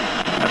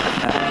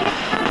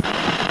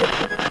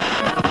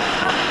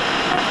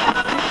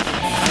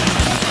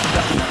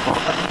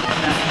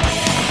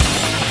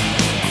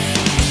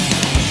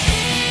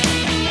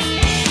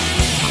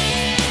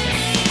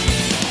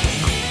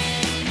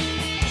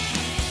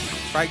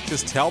Frank,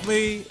 just tell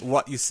me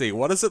what you see.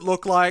 What does it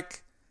look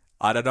like?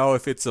 I don't know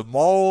if it's a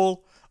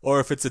mole or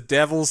if it's a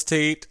devil's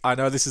teat. I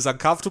know this is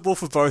uncomfortable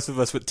for both of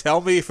us, but tell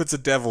me if it's a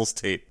devil's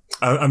teat.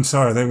 I'm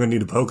sorry, I think I'm going to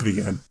need to poke it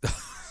again.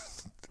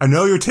 I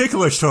know you're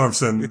ticklish,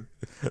 Thompson.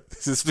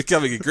 This is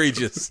becoming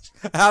egregious.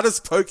 How does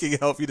poking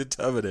help you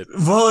determine it?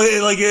 Well,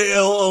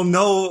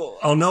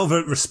 I'll know if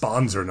it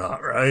responds or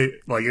not, right?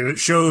 Like, it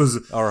shows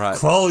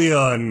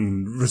qualia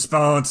and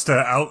response to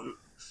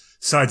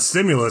outside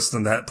stimulus,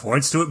 then that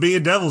points to it being a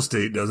devil's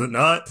teat, does it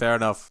not? Fair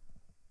enough.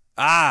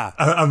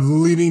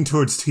 I'm leaning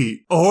towards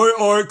teat.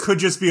 Or it could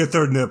just be a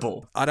third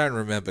nipple. I don't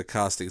remember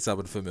casting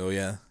someone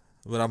familiar,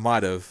 but I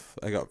might have.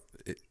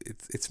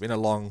 It's been a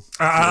long week.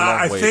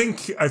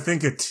 I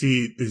think a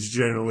teat is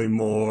generally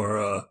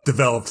more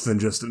developed than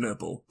just a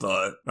nipple,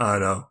 but I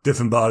don't know.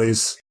 Different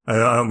bodies. I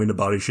don't mean to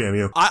body shame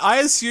you. I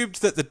assumed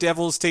that the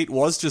devil's teat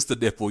was just the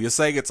nipple. You're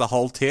saying it's a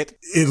whole tit?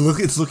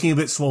 It's looking a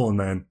bit swollen,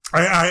 man.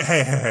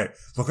 Hey.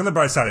 Look on the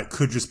bright side. It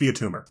could just be a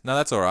tumor. No,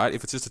 that's all right.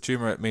 If it's just a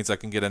tumor, it means I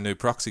can get a new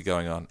proxy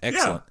going on.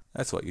 Excellent. Yeah.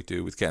 That's what you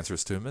do with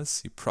cancerous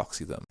tumors. You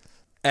proxy them.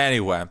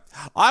 Anyway,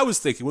 I was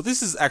thinking, well,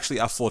 this is actually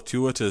a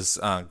fortuitous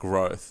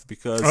growth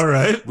because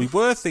we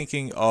were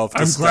thinking of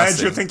discussing... I'm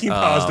glad you're thinking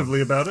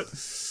positively about it.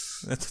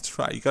 That's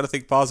right. You got to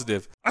think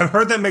positive. I've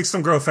heard that makes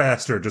them grow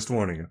faster, just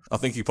warning you. I'm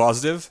thinking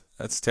positive?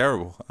 That's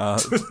terrible.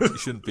 You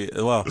shouldn't be...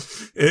 Well...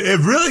 It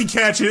really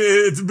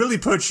it really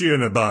puts you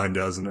in a bind,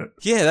 doesn't it?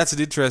 Yeah, that's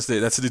an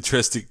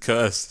interesting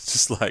curse. It's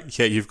just like,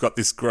 yeah, you've got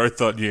this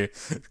growth on you.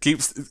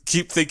 Keep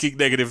thinking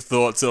negative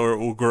thoughts or it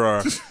will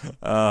grow.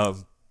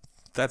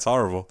 That's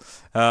horrible.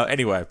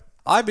 Anyway,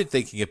 I've been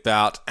thinking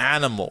about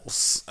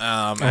animals,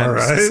 and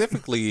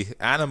specifically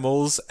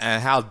animals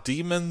and how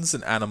demons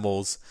and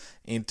animals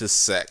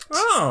intersect.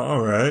 Oh,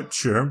 all right.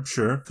 Sure.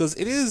 Because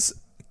it is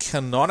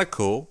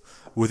canonical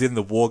within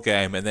the war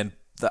game and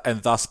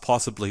thus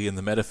possibly in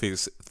the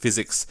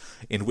metaphysics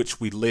in which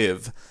we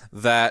live,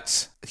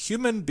 that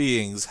human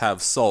beings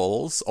have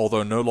souls,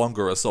 although no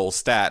longer a soul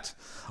stat,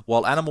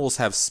 while animals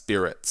have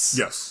spirits.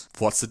 Yes.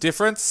 What's the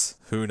difference?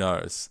 Who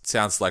knows?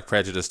 Sounds like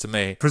prejudice to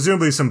me.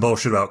 Presumably some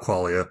bullshit about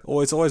qualia.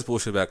 It's always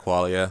bullshit about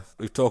qualia.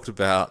 We've talked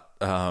about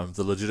the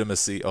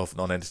legitimacy of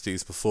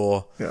non-entities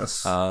before.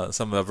 Yes.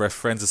 Some of our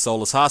friends are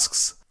soulless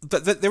husks.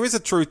 But there is a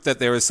truth that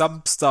there is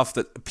some stuff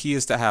that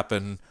appears to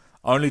happen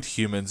only to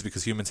humans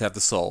because humans have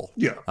the soul.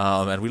 Yeah.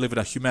 And we live in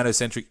a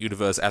humanocentric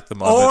universe at the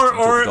moment.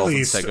 Or at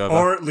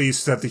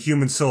least that the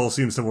human soul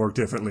seems to work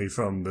differently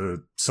from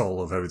the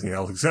soul of everything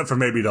else, except for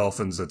maybe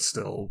dolphins that's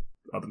still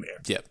up in the air.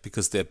 Yeah,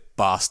 because they're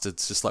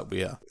bastards just like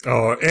we are.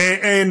 Oh,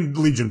 and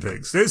legion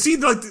pigs. See,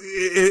 like,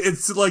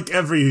 it's like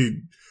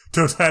every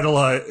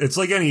it's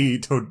like any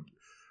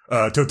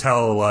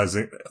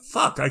totalizing...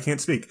 Fuck, I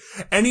can't speak.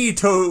 Any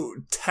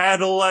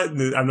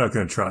totalizing... I'm not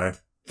going to try.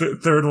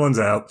 Third one's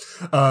out.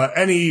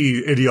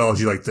 Any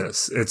ideology like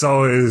this. It's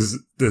always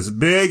this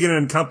big and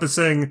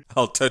encompassing...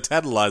 Oh,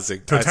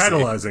 totalizing.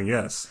 Totalizing,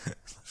 yes.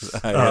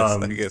 Yes,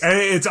 I guess. And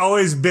it's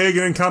always big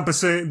and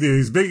encompassing,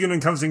 these big and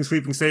encompassing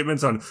sweeping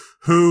statements on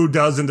who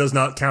does and does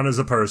not count as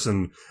a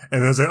person.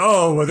 And then say,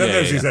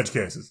 there's these edge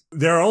cases.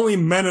 There are only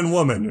men and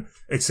women,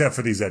 except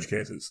for these edge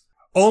cases.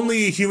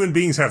 Only human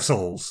beings have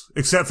souls,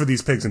 except for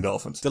these pigs and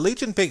dolphins. Do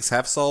legion pigs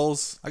have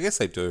souls? I guess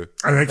they do.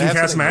 And they can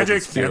cast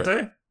magic, can't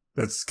they?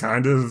 That's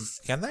kind of...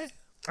 Can they?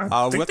 We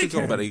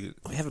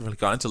haven't really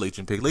gone into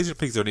Legion Pig. Legion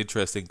Pigs are an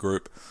interesting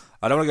group.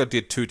 I don't want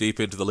to go too deep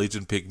into the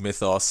Legion Pig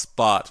mythos,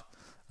 but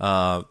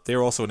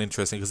they're also an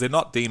interesting... Because they're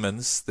not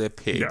demons, they're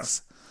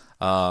pigs.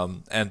 Yeah.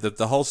 And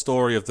the whole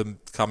story of them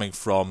coming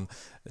from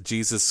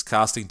Jesus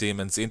casting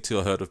demons into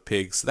a herd of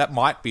pigs, that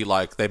might be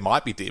like... They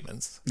might be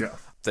demons. Yeah.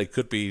 They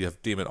could be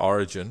of demon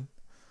origin.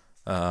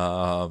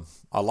 I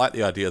like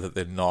the idea that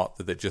they're not,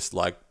 that they're just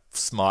like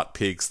smart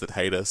pigs that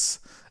hate us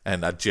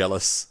and are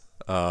jealous.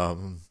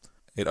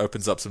 It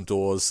opens up some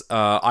doors.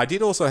 I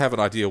did also have an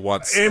idea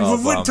once.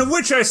 To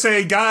which I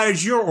say,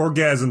 guys, your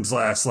orgasms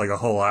last like a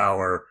whole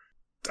hour.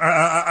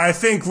 I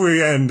think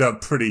we end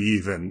up pretty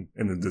even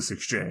in this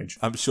exchange.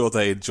 I'm sure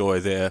they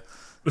enjoy the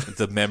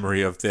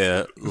memory of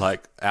their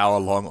like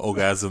hour-long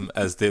orgasm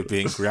as they're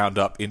being ground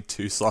up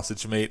into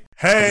sausage meat.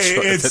 Hey,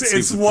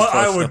 it's what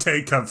I would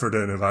take comfort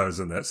in if I was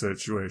in that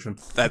situation.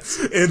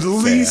 That's at fair.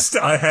 Least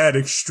I had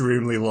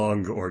extremely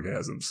long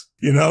orgasms.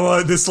 You know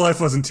what? This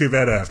life wasn't too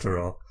bad after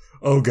all.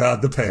 Oh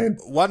God, the pain.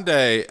 One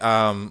day,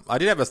 I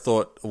did have a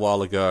thought a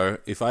while ago.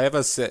 If I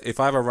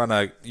ever run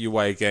a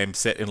UA game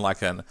set in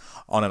like on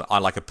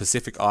a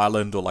Pacific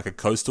island or like a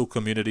coastal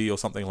community or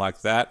something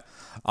like that,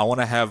 I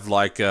want to have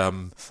like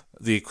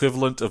the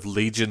equivalent of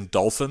Legion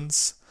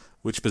dolphins,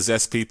 which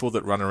possess people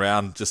that run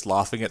around just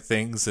laughing at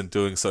things and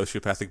doing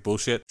sociopathic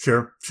bullshit.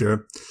 Sure.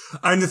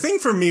 And the thing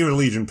for me with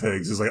Legion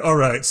pigs is like, all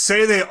right,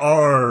 say they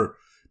are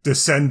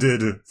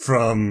descended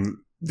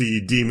from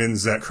the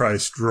demons that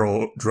Christ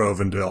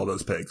drove into all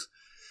those pigs.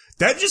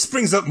 That just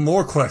brings up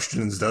more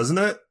questions, doesn't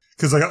it?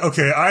 Because, like,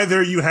 okay,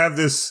 either you have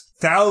this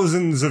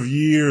thousands of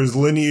years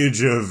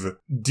lineage of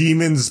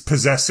demons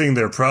possessing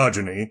their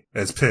progeny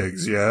as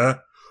pigs, yeah?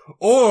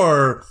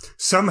 Or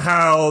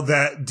somehow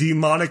that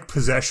demonic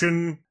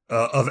possession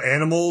of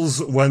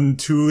animals, when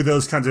two of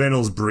those kinds of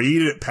animals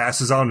breed, it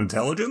passes on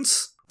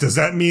intelligence? Does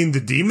that mean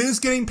the demon is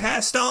getting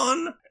passed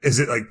on? Is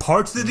it like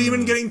parts of the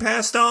demon getting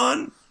passed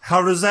on?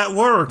 How does that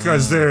work?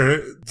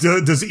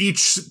 Does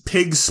each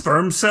pig's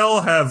sperm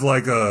cell have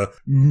like a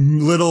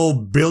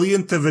little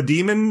billionth of a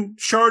demon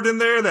shard in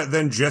there that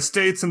then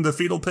gestates in the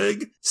fetal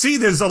pig? See,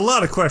 there's a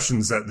lot of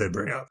questions that they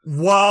bring up.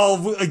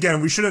 While,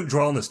 again, we shouldn't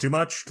dwell on this too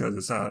much because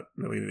it's not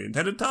really the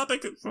intended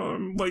topic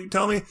from what you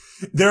tell me.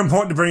 They're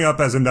important to bring up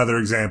as another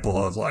example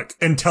of like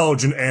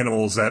intelligent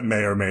animals that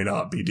may or may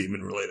not be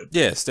demon related.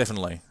 Yes,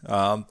 definitely.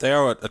 They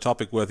are a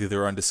topic worthy of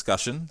their own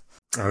discussion.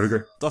 I would agree.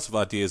 Lots of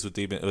ideas with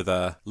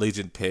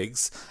Legion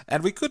pigs,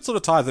 and we could sort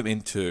of tie them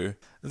into.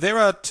 There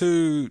are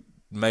two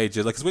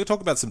major, because we're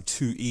talking about some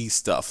 2E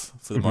stuff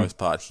for the most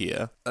part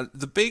here.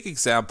 The big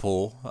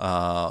example,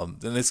 and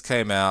this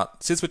came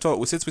out since we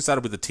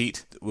started with the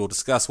teat. We'll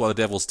discuss what the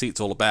Devil's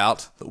Teat's all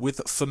about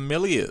with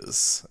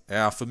familiars.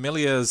 Our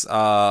familiars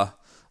are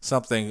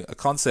a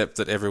concept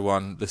that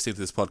everyone listening to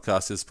this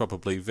podcast is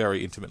probably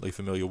very intimately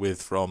familiar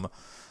with from,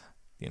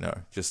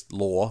 just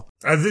lore.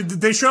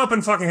 They show up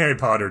in fucking Harry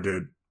Potter,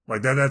 dude.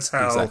 Like that's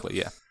how exactly,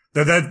 yeah.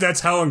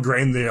 That's how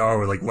ingrained they are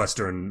with like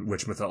Western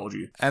witch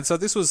mythology. And so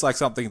this was like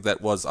something that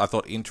was, I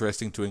thought,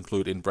 interesting to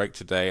include in Break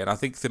Today, and I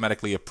think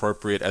thematically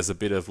appropriate as a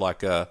bit of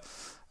like a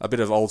bit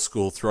of old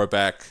school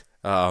throwback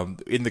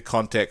in the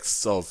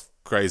context of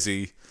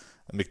crazy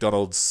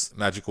McDonald's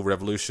Magical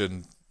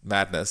Revolution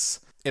madness.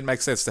 It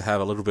makes sense to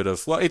have a little bit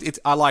of,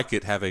 I like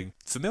it having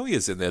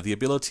familiars in there, the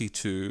ability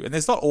to, and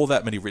there's not all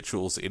that many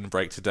rituals in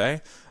Break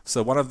Today,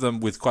 so one of them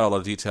with quite a lot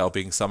of detail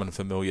being summon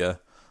familiar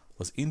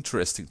was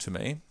interesting to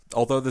me,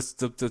 although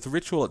the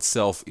ritual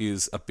itself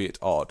is a bit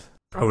odd.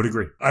 I would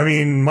agree. I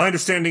mean, my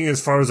understanding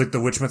as far as like the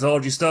witch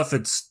mythology stuff,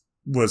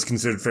 was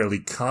considered fairly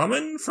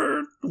common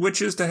for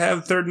witches to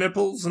have third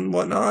nipples and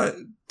whatnot,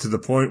 to the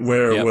point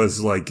where it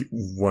was like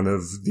one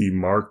of the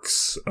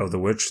marks of the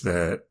witch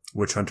that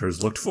witch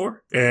hunters looked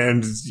for.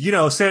 And,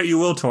 say what you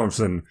will,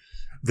 Tormson,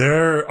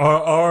 there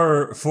are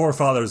our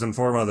forefathers and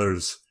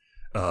foremothers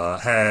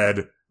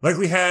had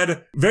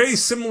very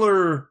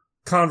similar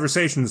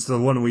conversations to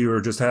the one we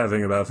were just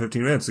having about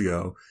 15 minutes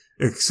ago,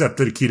 except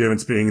the key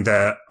difference being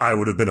that I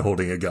would have been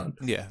holding a gun.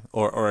 Yeah,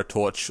 or a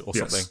torch or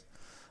something.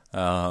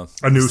 A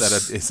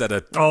noose. Instead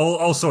of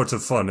all sorts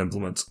of fun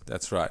implements.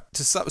 That's right.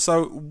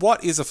 So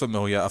what is a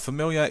familiar? A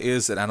familiar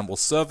is an animal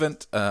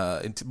servant,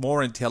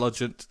 more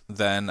intelligent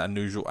than an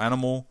unusual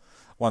animal,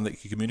 one that you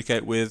can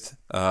communicate with,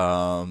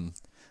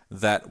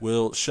 that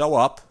will show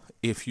up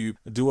if you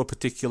do a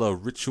particular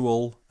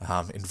ritual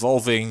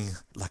involving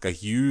like a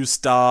yew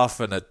staff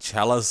and a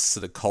chalice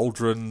and a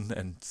cauldron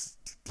and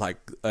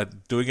like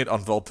doing it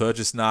on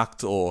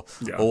Walpurgisnacht or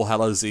All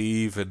Hallows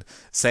Eve and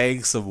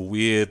saying some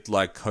weird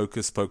like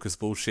hocus pocus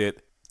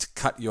bullshit to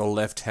cut your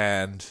left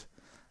hand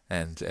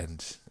and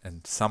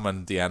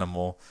summon the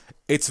animal.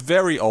 It's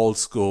very old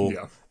school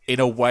in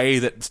a way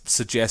that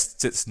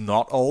suggests it's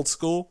not old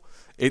school.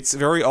 It's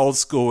very old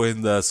school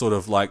in the sort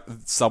of like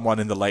someone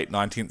in the late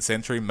 19th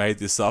century made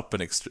this up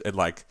and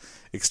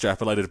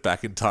extrapolated it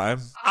back in time.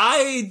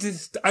 I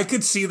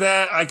could see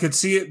that. I could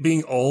see it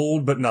being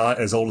old, but not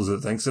as old as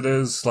it thinks it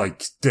is.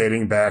 Like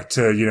dating back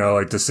to,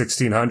 like the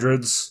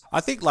 1600s.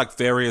 I think like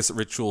various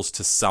rituals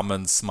to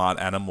summon smart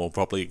animal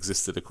probably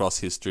existed across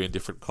history in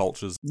different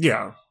cultures.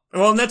 Yeah.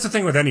 Well, and that's the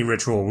thing with any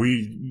ritual.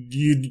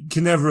 You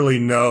can never really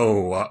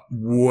know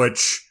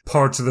which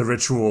parts of the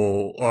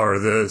ritual are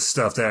the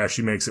stuff that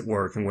actually makes it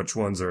work and which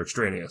ones are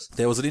extraneous.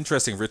 There was an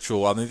interesting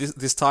ritual. I mean,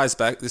 this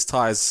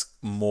ties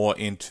more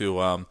into,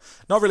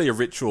 not really a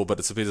ritual, but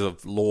it's a bit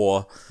of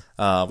lore,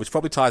 which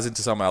probably ties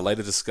into some of our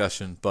later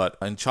discussion. But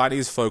in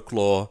Chinese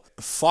folklore,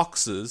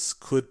 foxes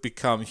could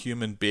become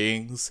human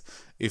beings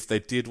if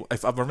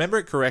I remember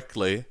it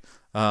correctly,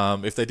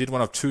 if they did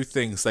one of two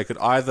things. They could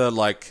either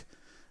like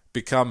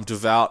become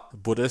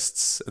devout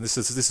Buddhists, and this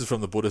is from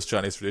the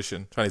Chinese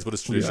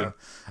Buddhist tradition,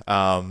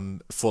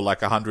 for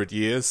like 100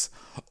 years,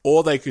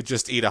 or they could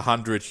just eat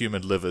 100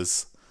 human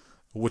livers,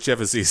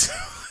 whichever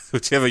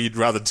you'd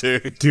rather do.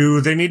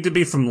 Do they need to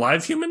be from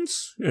live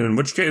humans? In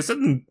which case,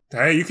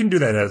 hey, you can do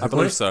that ethically. I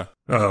believe so.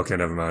 Oh, okay,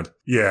 never mind.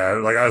 Yeah,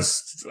 like I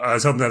was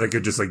hoping that I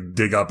could just like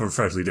dig up a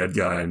freshly dead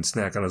guy and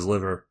snack on his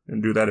liver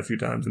and do that a few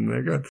times and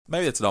they're good.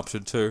 Maybe that's an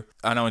option too.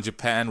 I know in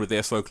Japan with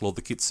their folklore,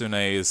 the kitsune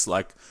is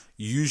like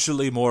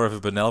usually more of a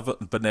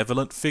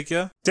benevolent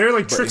figure. They're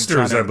like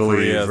tricksters, I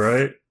believe,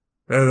 right?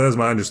 That's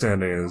my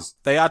understanding is.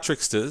 They are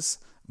tricksters,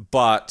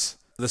 but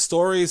the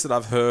stories that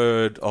I've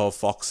heard of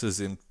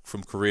foxes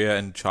from Korea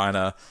and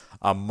China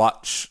are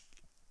much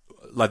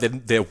like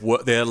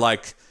they're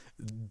like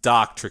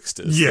dark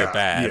tricksters. Yeah, they're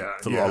bad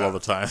a lot of the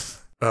time.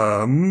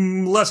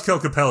 Less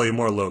Kokopelli,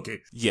 more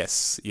Loki.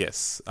 Yes.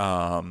 There's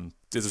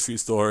a few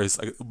stories.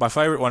 Like, my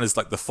favorite one is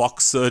like the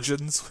fox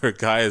surgeons, where a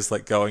guy is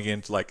like going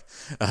in to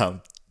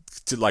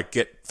like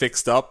get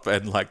fixed up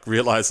and like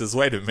realizes,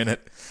 wait a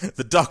minute,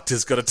 the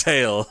doctor's got a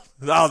tail.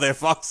 Oh, they're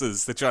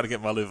foxes. They're trying to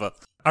get my liver.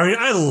 I mean,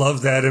 I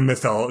love that in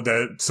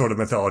that sort of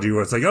mythology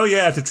where it's like, oh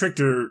yeah, it's a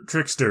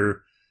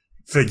trickster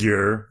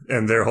figure,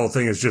 and their whole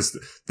thing is just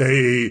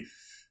they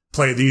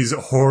play these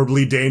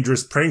horribly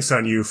dangerous pranks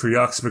on you for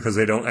yucks because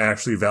they don't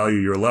actually value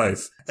your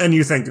life. And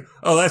you think,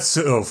 oh, that's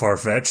so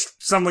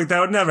far-fetched. Something like that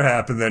would never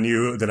happen.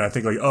 Then I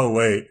think like, oh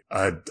wait,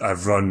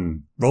 I've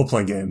run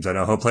role-playing games. I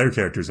know how player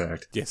characters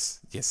act. Yes,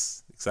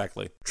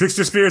 exactly.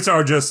 Trickster spirits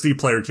are just the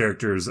player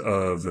characters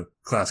of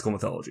classical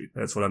mythology.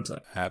 That's what I'm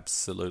saying.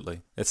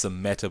 Absolutely. It's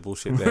some meta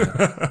bullshit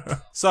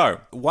there. So,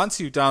 once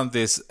you've done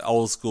this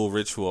old school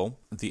ritual,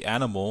 the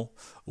animal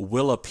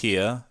will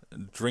appear,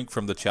 drink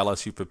from the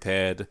chalice you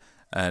prepared,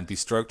 and be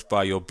stroked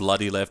by your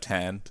bloody left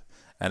hand,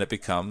 and it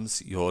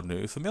becomes your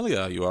new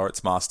familiar. You are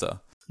its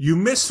master. You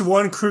missed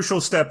one crucial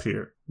step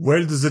here.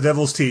 Where does the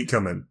devil's teat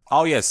come in?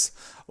 Oh, yes.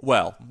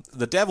 Well,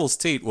 the devil's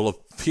teat will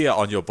appear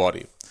on your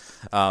body.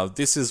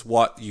 This is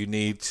what you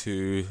need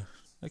to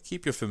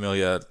keep your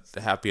familiar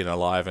happy and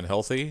alive and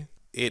healthy.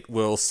 It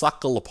will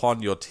suckle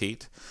upon your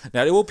teat.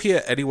 Now, it will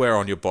appear anywhere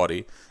on your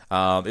body.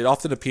 It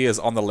often appears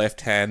on the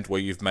left hand where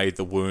you've made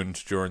the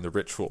wound during the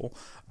ritual,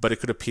 but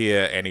it could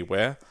appear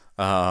anywhere,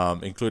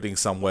 including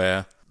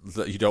somewhere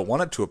that you don't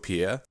want it to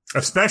appear.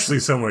 Especially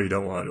somewhere you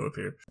don't want it to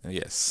appear.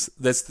 Yes.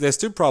 There's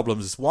two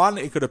problems. One,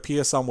 it could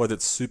appear somewhere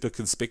that's super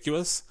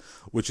conspicuous,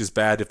 which is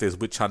bad if there's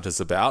witch hunters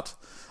about.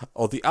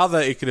 Or the other,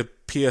 it could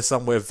appear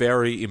somewhere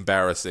very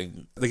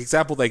embarrassing. The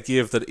example they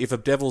give that if a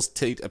devil's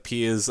teat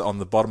appears on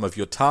the bottom of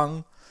your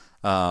tongue,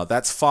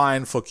 that's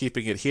fine for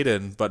keeping it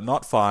hidden, but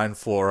not fine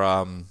for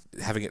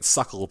having it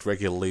suckled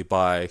regularly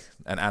by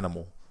an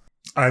animal.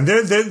 And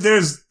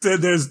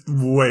there's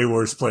way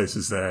worse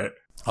places that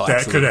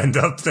could end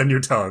up than your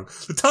tongue.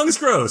 The tongue's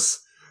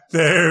gross.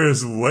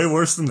 There's way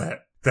worse than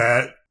that.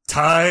 That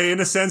tie,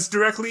 in a sense,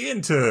 directly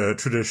into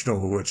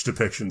traditional witch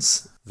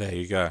depictions. There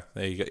you go.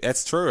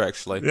 That's true,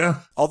 actually.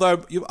 Yeah.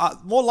 Although, you are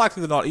more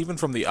likely than not, even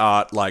from the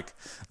art, like,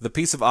 the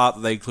piece of art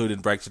that they include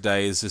in Break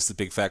Today is just a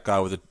big fat guy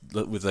with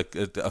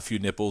a few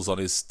nipples on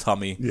his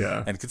tummy.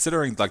 Yeah. And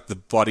considering, like, the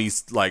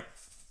body's, like,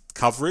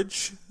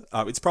 coverage,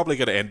 it's probably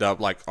going to end up,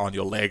 like, on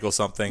your leg or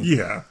something.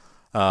 Yeah.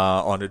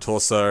 On your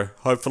torso,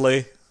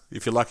 hopefully,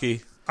 if you're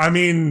lucky. I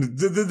mean,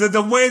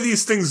 the way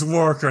these things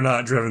work are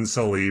not driven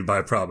solely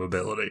by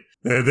probability.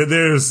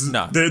 There's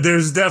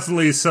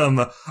definitely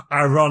some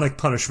ironic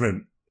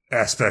punishment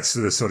aspects to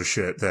this sort of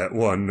shit that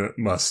one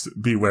must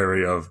be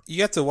wary of.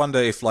 You have to wonder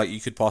if, like, you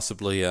could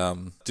possibly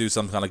do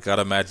some kind of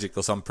gutter magic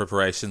or some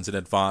preparations in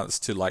advance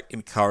to, like,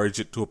 encourage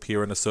it to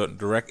appear in a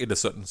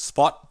certain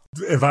spot.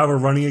 If I were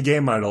running a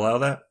game, I'd allow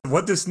that.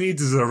 What this needs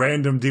is a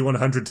random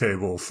D100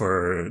 table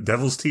for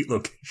Devil's Teat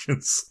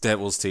locations.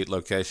 Devil's Teat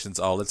locations.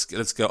 Oh, let's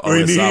go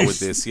OSR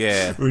with this.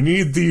 Yeah, we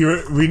need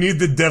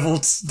the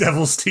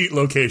Devil's Teat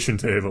location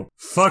table.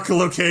 Fuck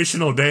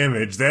locational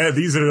damage.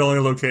 These are the only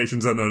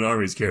locations Unknown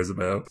Armies cares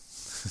about.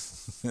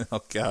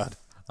 Oh God.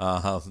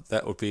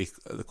 That would be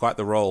quite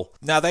the role.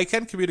 Now, they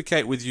can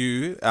communicate with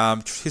you.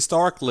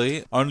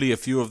 Historically, only a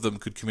few of them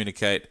could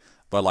communicate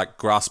by, like,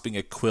 grasping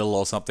a quill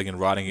or something and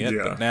writing it.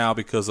 Yeah. But now,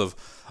 because of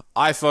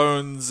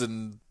iPhones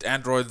and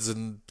Androids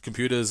and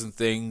computers and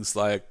things,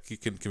 like, you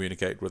can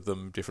communicate with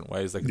them different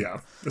ways. It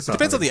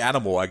depends on the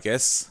animal, I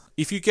guess.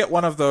 If you get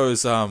one of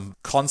those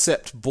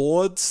concept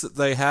boards that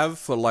they have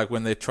for, like,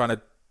 when they're trying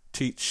to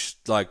teach,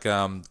 like,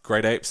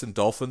 great apes and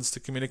dolphins to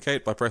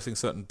communicate by pressing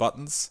certain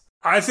buttons.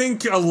 I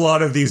think a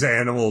lot of these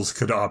animals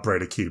could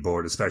operate a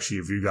keyboard, especially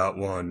if you got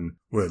one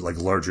with, like,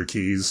 larger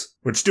keys,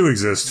 which do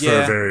exist for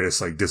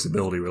various, like,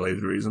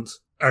 disability-related reasons.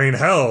 I mean,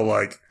 hell,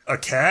 like, a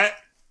cat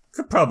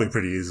could probably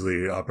pretty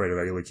easily operate a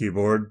regular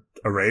keyboard.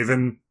 A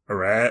raven, a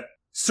rat.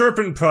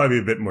 Serpent probably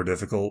a bit more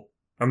difficult.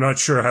 I'm not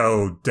sure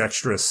how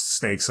dexterous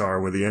snakes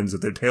are with the ends of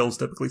their tails,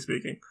 typically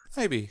speaking.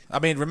 Maybe. I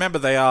mean, remember,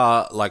 they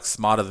are, like,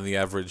 smarter than the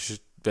average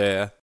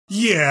bear.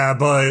 Yeah,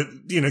 but,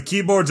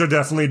 keyboards are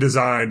definitely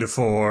designed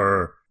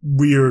for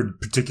weird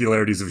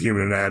particularities of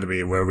human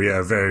anatomy where we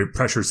have very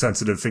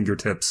pressure-sensitive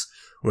fingertips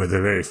with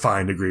a very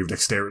fine degree of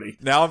dexterity.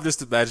 Now I'm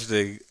just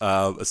imagining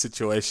a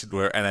situation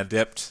where an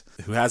adept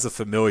who has a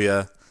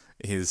familiar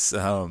is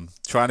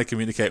trying to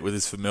communicate with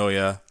his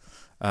familiar,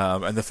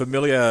 and the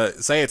familiar,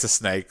 say it's a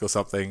snake or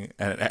something,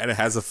 and it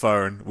has a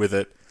phone with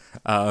it,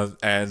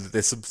 and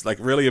there's some, like,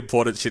 really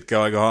important shit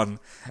going on,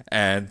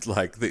 and,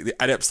 like, the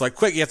adept's like,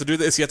 quick, you have to do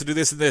this,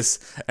 and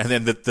this, and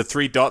then the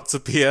three dots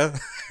appear,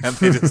 and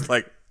they're just,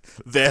 like,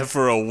 there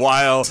for a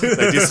while,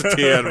 they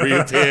disappear and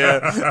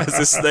reappear as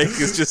the snake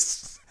is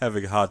just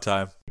having a hard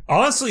time.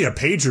 Honestly, a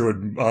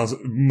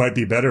pager might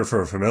be better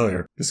for a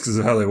familiar, just because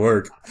of how they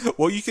work.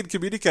 Well, you can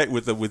communicate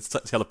with them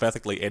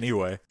telepathically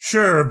anyway.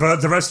 Sure, but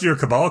the rest of your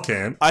cabal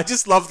can't. I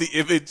just love the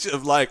image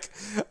of, like,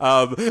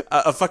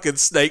 a fucking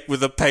snake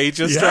with a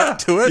pager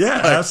strapped to it. Yeah,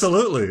 like,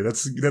 absolutely.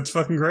 That's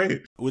fucking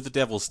great. With the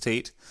Devil's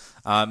Teat,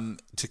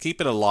 to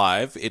keep it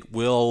alive, it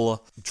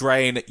will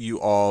drain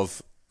you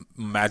of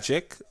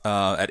magic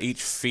at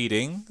each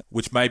feeding,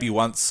 which may be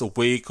once a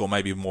week or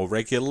maybe more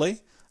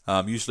regularly,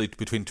 usually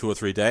between 2 or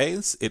 3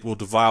 days. It will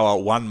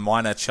devour 1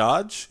 minor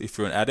charge if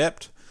you're an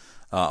adept,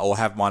 or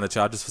have minor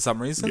charges for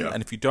some reason. Yeah.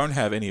 And if you don't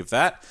have any of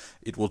that,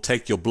 it will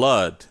take your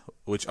blood,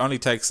 which only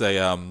takes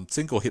a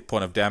single hit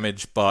point of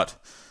damage, but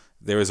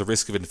there is a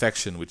risk of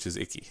infection, which is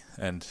icky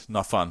and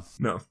not fun.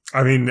 No.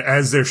 I mean,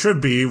 as there should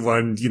be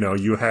when,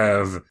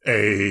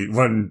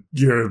 when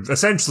you're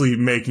essentially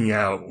making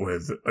out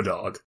with a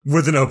dog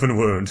with an open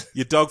wound.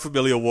 Your dog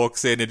familiar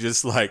walks in and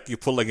just like, you're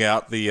pulling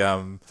out the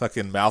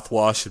fucking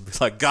mouthwash and be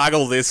like,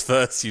 gargle this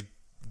first, you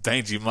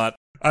mangy mutt.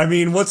 I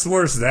mean, what's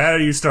worse, that or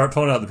you start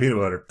pulling out the peanut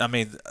butter? I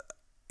mean,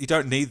 you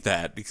don't need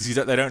that because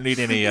they don't need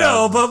any.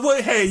 No,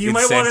 but hey, you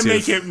might want to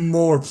make incentive. it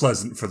more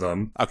pleasant for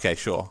them. Okay,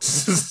 sure.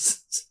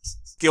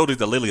 Gilding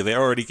the lily,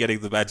 they're already getting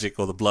the magic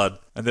or the blood,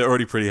 and they're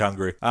already pretty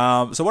hungry.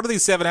 So what are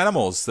these 7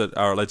 animals that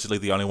are allegedly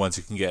the only ones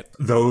you can get?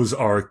 Those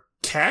are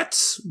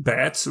cats,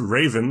 bats,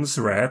 ravens,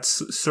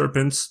 rats,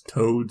 serpents,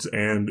 toads,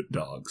 and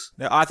dogs.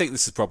 Now, I think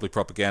this is probably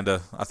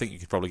propaganda. I think you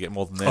could probably get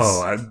more than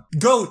this.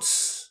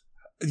 Goats!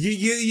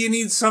 You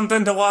need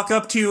something to walk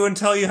up to you and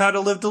tell you how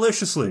to live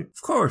deliciously.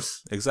 Of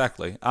course.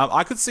 Exactly.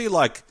 I could see,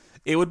 like,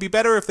 it would be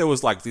better if there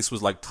was, like, this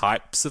was, like,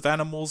 types of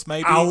animals,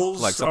 maybe.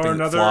 Owls like something are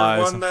another that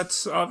flies. one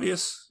that's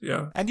obvious.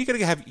 Yeah. And you're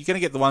gonna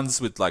get the ones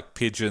with, like,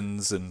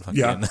 pigeons and fucking,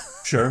 Yeah,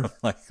 sure.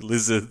 like,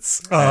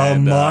 lizards.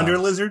 and, Maunder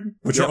lizard,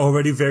 which yep. are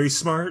already very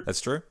smart.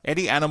 That's true.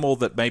 Any animal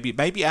that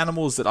maybe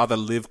animals that either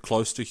live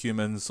close to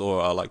humans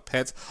or are like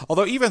pets.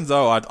 Although even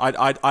though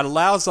I'd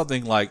allow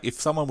something like, if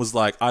someone was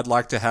like, I'd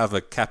like to have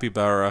a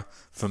capybara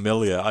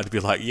familiar, I'd be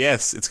like,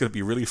 yes, it's going to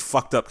be really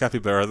fucked up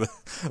capybara,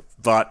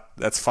 but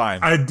that's fine.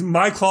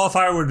 My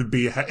qualifier would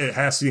be it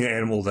has to be an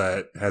animal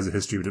that has a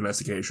history of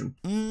domestication.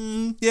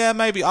 Yeah,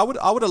 maybe I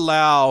would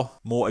allow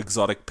more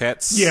exotic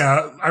pets.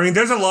 Yeah, I mean,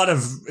 there's a lot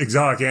of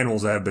exotic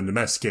animals that have been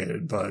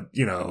domesticated, but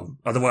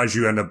otherwise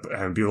you end up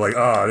having people like,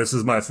 this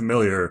is my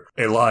familiar,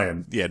 a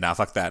lion. Yeah, nah,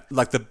 fuck that.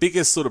 Like, the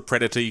biggest sort of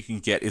predator you can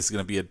get is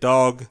going to be a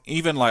dog.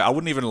 Even, like, I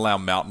wouldn't even allow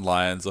mountain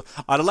lions.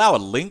 I'd allow a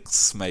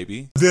lynx,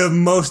 maybe. The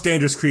most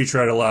dangerous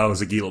creature I'd allow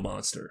is a Gila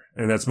monster,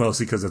 and that's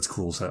mostly because it's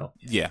cool as hell.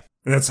 Yeah.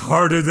 And that's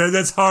hard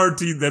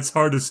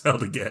to sell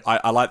to get.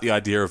 I like the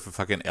idea of a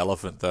fucking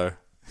elephant, though.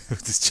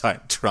 With this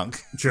giant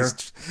trunk. Sure.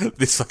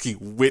 This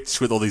fucking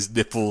witch with all these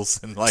nipples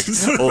and, like,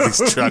 all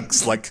these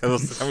trunks, like, coming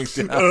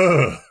down.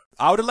 Ugh.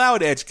 I would allow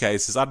in edge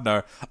cases. I don't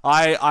know.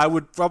 I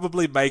would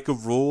probably make a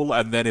rule,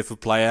 and then if a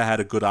player had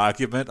a good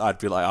argument, I'd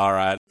be like, all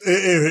right.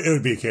 It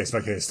would be a case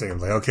by case thing.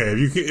 Like, okay,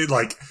 you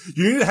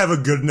need to have a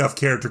good enough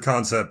character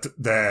concept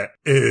that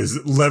is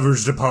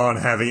leveraged upon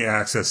having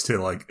access to,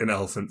 like, an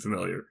elephant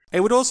familiar. It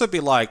would also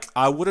be like,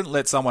 I wouldn't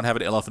let someone have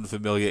an elephant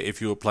familiar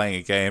if you were playing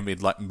a game in,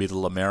 like,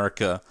 Middle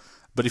America.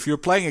 But if you're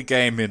playing a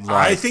game in,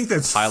 like, I think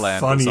that's Thailand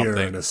funnier or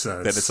something, in a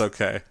sense. then it's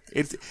okay.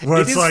 It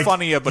is like,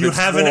 funnier, but it's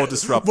more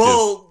disruptive.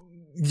 Well,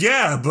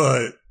 yeah,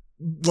 but,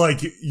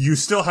 like, you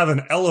still have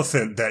an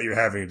elephant that you're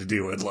having to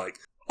deal with. Like,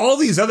 all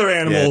these other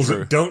animals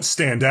don't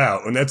stand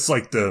out, and that's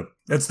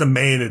the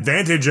main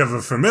advantage of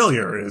a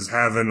familiar, is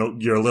having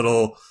your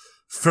little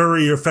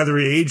furry or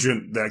feathery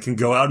agent that can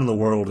go out in the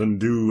world and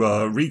do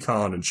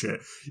recon and shit.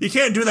 You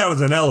can't do that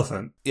with an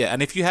elephant. Yeah,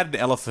 and if you had an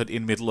elephant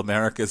in Middle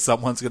America,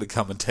 someone's going to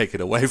come and take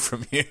it away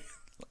from you.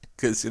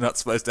 Because you're not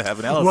supposed to have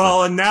an elephant.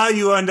 Well, and now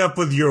you end up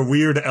with your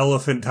weird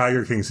elephant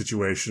Tiger King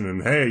situation,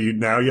 and hey,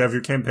 now you have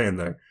your campaign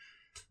there.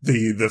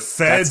 The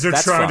feds are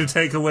trying to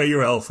take away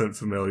your elephant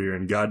familiar,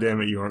 and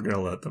goddamn it, you aren't going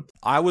to let them.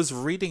 I was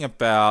reading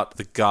about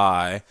the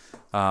guy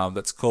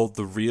that's called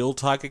the Real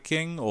Tiger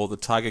King, or the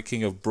Tiger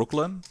King of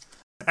Brooklyn.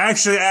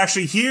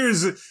 Actually,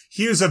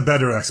 here's a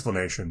better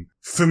explanation.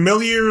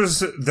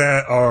 Familiars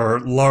that are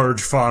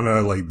large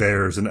fauna, like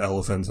bears and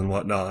elephants and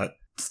whatnot,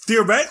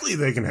 theoretically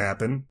they can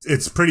happen.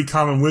 It's pretty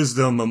common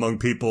wisdom among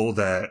people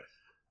that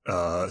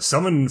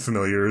summon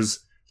familiars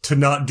to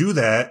not do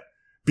that,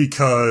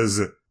 because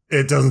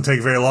it doesn't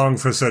take very long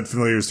for said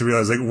familiars to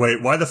realize, like,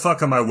 wait, why the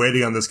fuck am I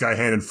waiting on this guy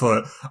hand and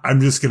foot?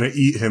 I'm just gonna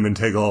eat him and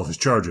take all of his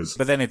charges.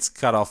 But then it's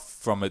cut off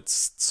from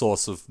its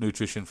source of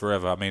nutrition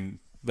forever. I mean,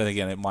 then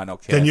again, it might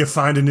not care. Then you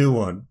find a new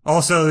one.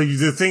 Also,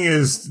 the thing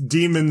is,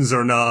 demons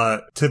are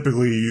not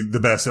typically the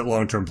best at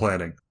long-term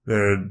planning.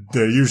 They're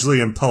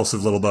usually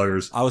impulsive little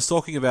buggers. I was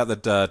talking about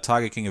the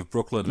Tiger King of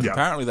Brooklyn, and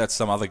apparently that's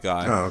some other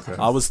guy. Oh, okay.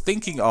 I was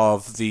thinking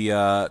of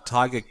the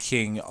Tiger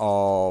King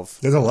of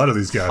There's a lot of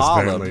these guys,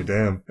 Harlem. apparently.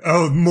 Damn.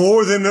 Oh,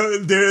 more than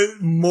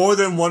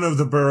one of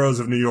the boroughs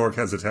of New York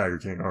has a Tiger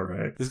King. All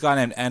right. This guy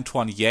named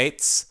Antoine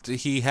Yates.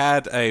 He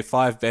had a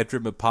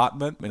 5-bedroom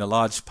apartment in a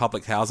large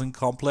public housing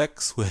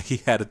complex where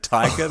he had a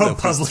tiger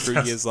that was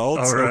 3 years old.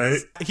 All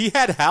right. He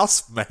had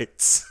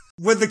housemates.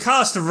 With the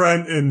cost of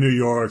rent in New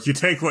York, you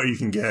take what you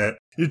can get.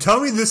 You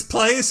tell me this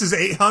place is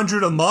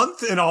 $800 a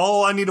month, and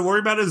all I need to worry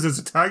about is there's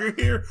a tiger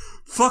here?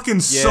 Fucking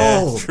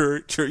soul. Yeah,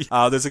 true.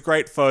 There's a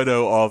great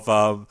photo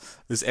of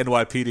this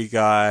NYPD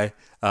guy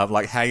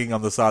like hanging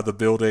on the side of the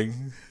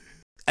building,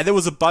 and there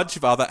was a bunch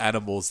of other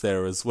animals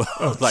there as well.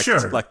 Oh, like,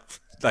 sure. like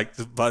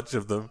a bunch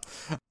of them.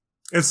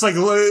 It's like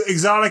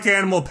exotic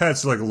animal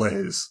pets are like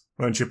Lay's.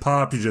 Once you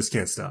pop, you just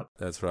can't stop.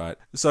 That's right.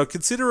 So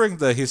considering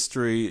the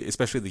history,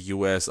 especially the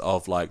US,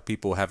 of like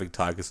people having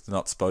tigers they're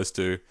not supposed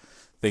to,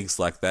 things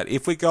like that.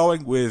 If we're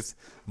going with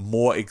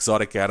more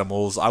exotic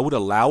animals, I would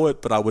allow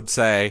it, but I would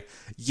say,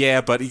 yeah,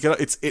 but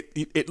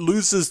it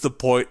loses the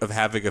point of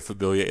having a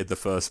familiar in the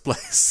first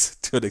place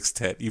to an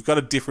extent. You've got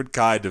a different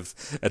kind of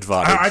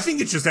advantage. I think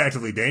it's just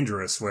actively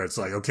dangerous, where it's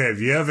like, okay, if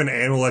you have an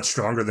animal that's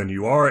stronger than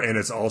you are and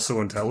it's also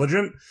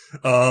intelligent,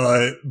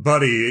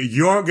 buddy,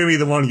 you aren't going to be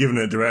the one giving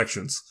it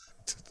directions.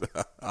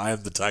 I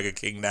am the Tiger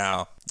King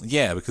now.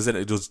 Yeah, because then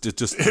it will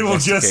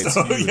just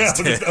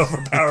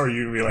overpower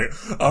you and be like,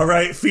 all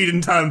right,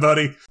 feeding time,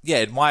 buddy. Yeah,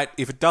 it might,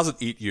 if it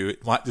doesn't eat you,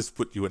 it might just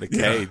put you in a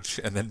cage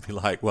and then be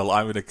like, well,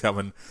 I'm going to come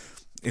and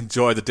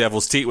enjoy the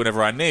devil's teat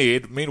whenever I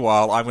need.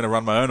 Meanwhile, I'm going to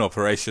run my own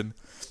operation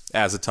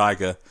as a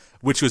tiger,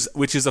 which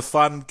is a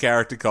fun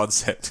character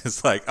concept.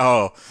 It's like,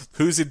 oh,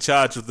 who's in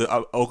charge of the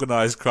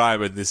organized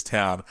crime in this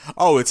town?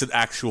 Oh, it's an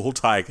actual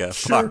tiger.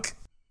 Sure. Fuck.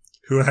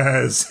 Who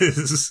has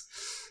his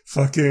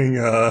fucking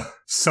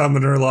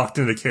summoner locked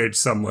in a cage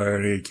somewhere,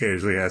 and he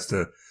occasionally has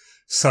to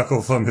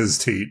suckle from his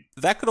teat.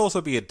 That could also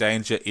be a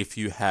danger if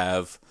you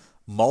have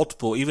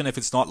multiple, even if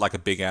it's not like a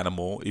big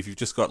animal, if you've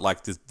just got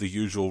like the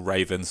usual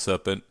raven,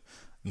 serpent,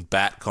 and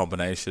bat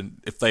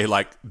combination, if they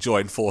like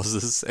join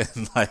forces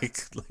and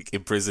like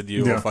imprison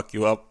you or fuck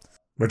you up.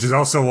 Which is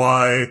also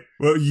why,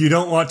 well, you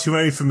don't want too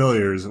many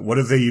familiars. What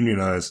if they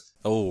unionize?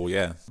 Oh,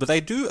 yeah. But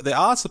they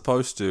are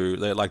supposed to,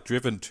 they're like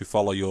driven to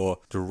follow your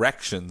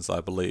directions,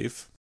 I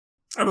believe.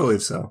 I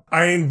believe so.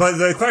 I mean, but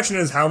the question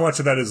is how much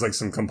of that is like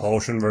some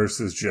compulsion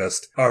versus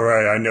just, all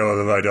right, I know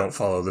that if I don't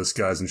follow this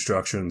guy's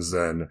instructions,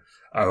 then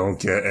I won't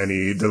get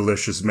any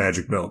delicious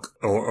magic milk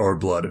or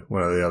blood,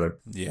 one or the other.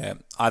 Yeah.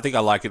 I think I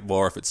like it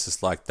more if it's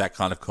just like that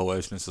kind of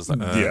coercion. It's just like,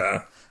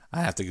 I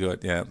have to do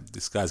it. Yeah,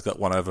 this guy's got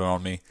one over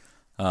on me.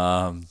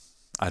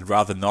 I'd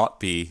rather not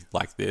be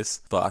like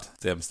this, but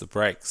them's the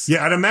breaks.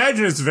 Yeah, I'd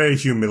imagine it's very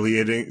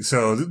humiliating.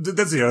 So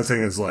that's the other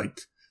thing is like,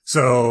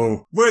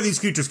 so where these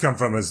creatures come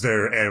from is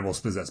they're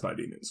animals possessed by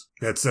demons.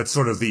 That's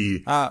sort of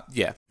the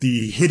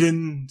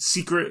hidden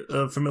secret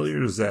of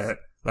familiars that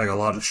like a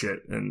lot of shit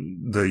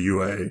in the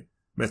UA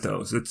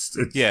mythos.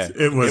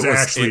 It was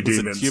actually demons.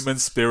 It was a human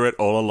spirit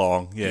all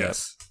along. Yeah.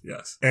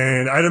 Yes.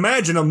 And I'd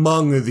imagine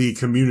among the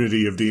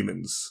community of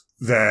demons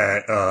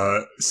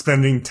that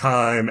spending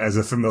time as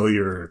a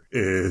familiar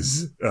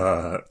is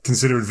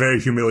considered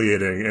very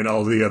humiliating, and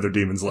all the other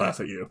demons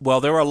laugh at you.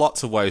 Well, there are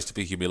lots of ways to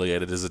be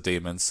humiliated as a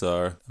demon,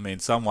 so, I mean,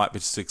 some might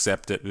just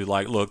accept it, be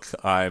like, look,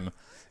 I'm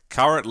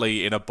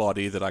currently in a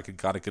body that I can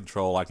kind of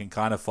control, I can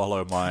kind of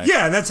follow my...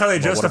 Yeah, and that's how they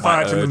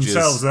justify it to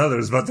themselves and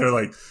others, but they're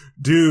like,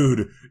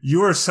 dude, you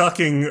were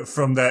sucking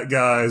from that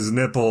guy's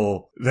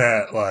nipple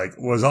that, like,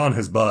 was on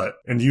his butt,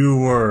 and you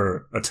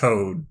were a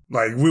toad.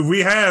 Like,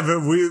 we have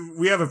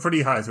a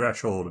pretty high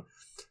threshold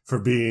for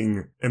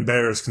being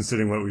embarrassed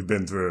considering what we've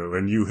been through,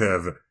 and you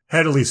have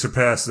heavily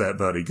surpassed that,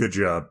 buddy. Good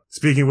job.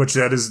 Speaking of which,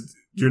 that is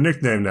your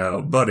nickname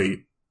now,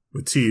 Buddy.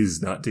 With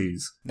T's, not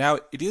D's. Now,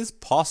 it is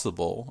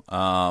possible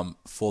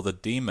for the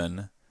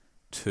demon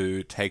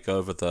to take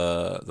over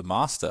the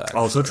master. Actually.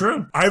 Also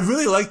true. I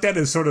really like that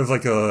as sort of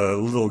like a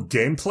little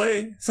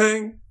gameplay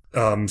thing.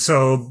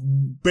 So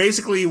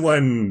basically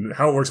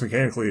how it works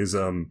mechanically is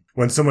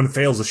when someone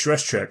fails a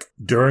stress check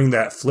during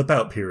that flip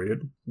out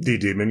period, the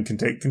demon can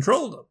take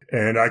control of them.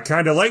 And I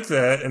kind of like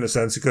that in a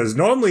sense because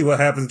normally what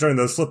happens during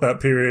those flip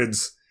out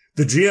periods,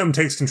 the GM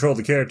takes control of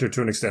the character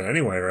to an extent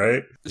anyway,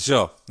 right?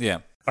 Sure, yeah.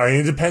 I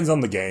mean, it depends on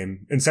the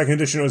game. In second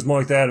edition, it was more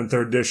like that. In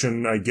third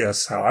edition, I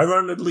guess how I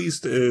run it at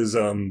least is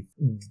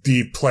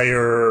the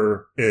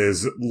player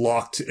is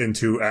locked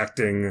into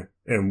acting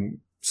in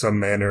some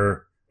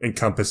manner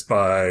encompassed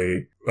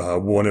by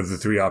one of the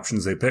three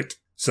options they picked.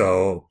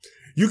 So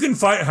you can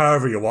fight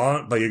however you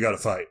want, but you gotta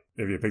fight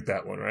if you pick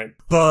that one, right?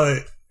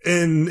 But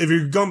if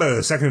you're going by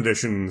the second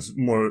edition's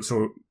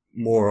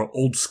more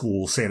old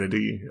school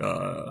sanity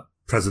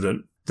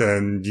president,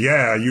 then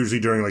yeah, usually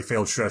during like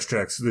failed stress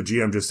checks, the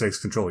GM just takes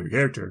control of your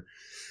character.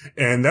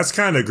 And that's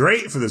kind of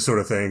great for this sort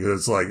of thing, because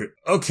it's like,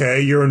 okay,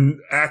 you're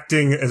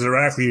acting as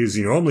erratically as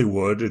you normally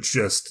would. It's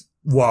just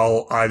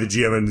while the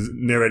GM, am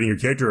narrating your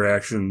character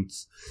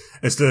actions,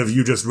 instead of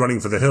you just running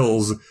for the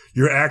hills,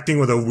 you're acting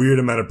with a weird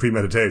amount of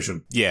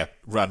premeditation. Yeah,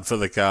 run for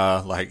the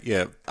car. Like,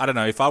 yeah, I don't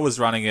know if I was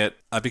running it,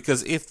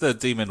 because if the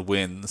demon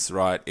wins,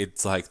 right,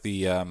 it's like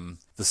the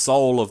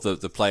soul of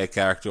the player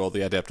character or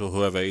the adept or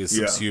whoever is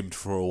subsumed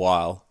for a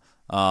while.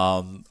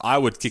 I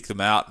would kick them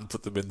out and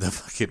put them in the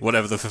fucking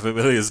whatever the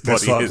familiar's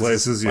body is.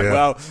 Places, like,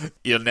 well,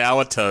 you're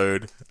now a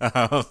toad.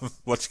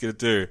 What you gonna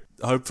do?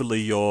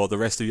 Hopefully, the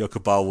rest of your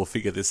cabal will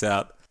figure this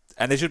out,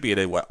 and there should be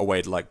a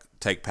way to like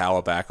take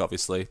power back.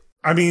 Obviously,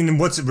 I mean,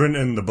 what's written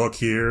in the book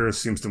here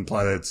seems to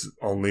imply that it's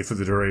only for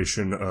the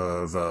duration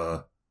of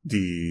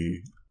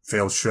the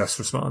failed stress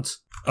response.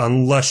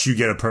 Unless you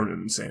get a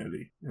permanent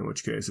insanity, in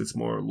which case it's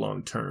more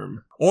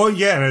long-term. Or,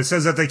 yeah, and it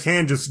says that they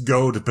can just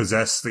go to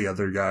possess the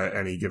other guy at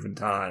any given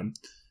time.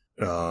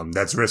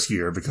 That's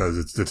riskier because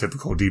it's the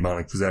typical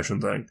demonic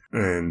possession thing.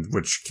 In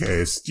which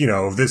case,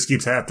 if this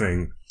keeps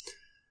happening,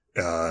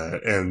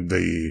 and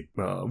the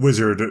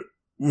wizard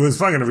was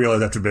finally going to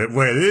realize after a bit,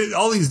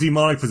 all these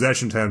demonic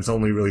possession attempts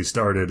only really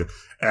started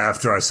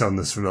after I summoned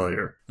this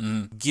familiar.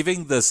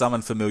 Giving the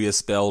summon familiar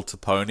spell to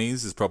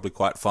ponies is probably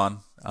quite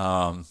fun.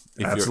 If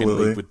you're in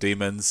league with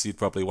demons, you'd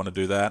probably want to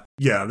do that.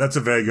 Yeah, that's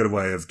a very good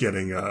way of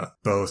getting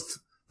both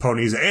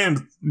ponies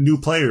and new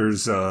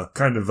players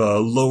kind of a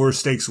lower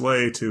stakes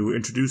way to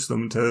introduce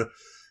them to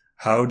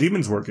how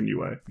demons work in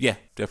UA. Yeah,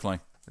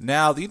 definitely.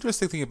 Now, the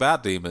interesting thing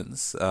about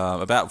demons,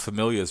 about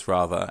familiars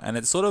rather, and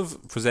it's sort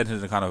of presented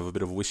in a kind of a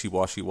bit of a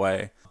wishy-washy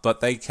way,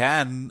 but they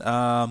can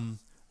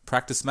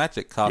practice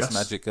magic, cast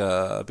magic,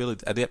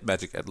 ability, adept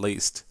magic at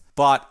least.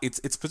 But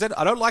it's presented.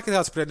 I don't like it how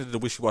it's presented in a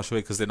wishy-washy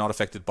way because they're not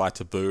affected by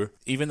taboo.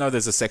 Even though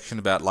there's a section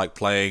about like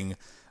playing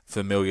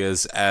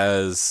familiars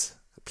as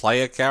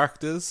player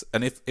characters,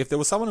 and if there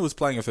was someone who was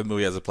playing a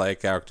familiar as a player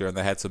character and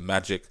they had some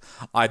magic,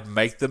 I'd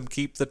make them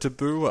keep the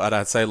taboo, and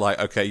I'd say like,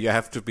 okay, you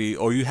have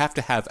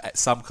to have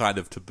some kind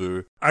of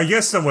taboo. I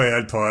guess the way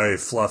I'd probably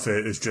fluff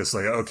it is just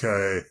like,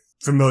 okay,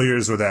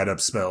 familiars with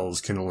adept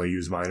spells can only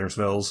use minor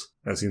spells.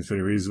 That seems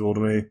pretty reasonable to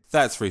me.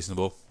 That's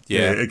reasonable.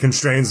 Yeah. It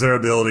constrains their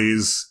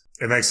abilities.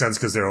 It makes sense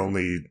because they're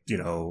only,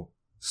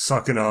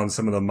 sucking on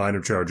some of the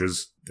minor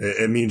charges.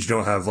 It means you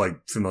don't have like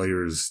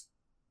familiars,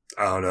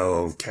 I don't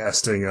know,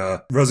 casting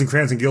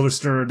Rosencrantz and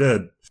Guildenstern are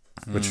Dead,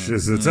 which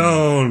is its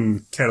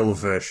own kettle of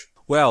fish.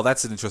 Well,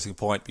 that's an interesting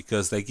point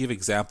because they give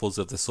examples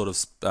of the sort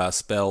of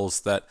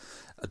spells that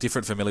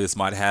different familiars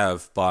might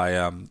have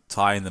by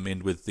tying them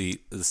in with the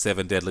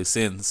 7 deadly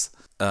sins.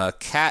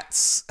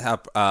 Cats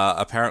are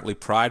apparently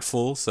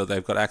prideful, so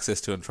they've got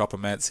access to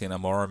Anthropomancy and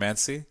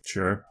Amoromancy.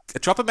 Sure.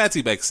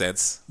 Anthropomancy makes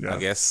sense, I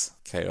guess.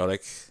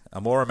 Chaotic.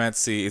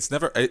 Amoromancy,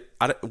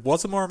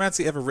 was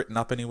Amoromancy ever written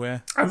up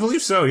anywhere? I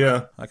believe so,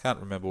 yeah. I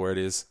can't remember where it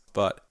is,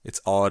 but it's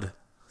odd.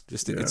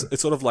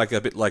 It's sort of like a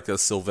bit like a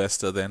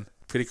Sylvester then.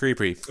 Pretty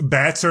creepy.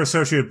 Bats are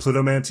associated with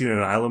Plutomancy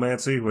and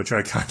Ilomancy, which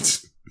I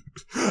can't...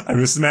 I'm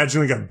just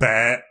imagining a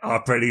bat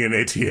operating an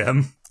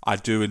ATM. I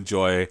do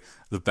enjoy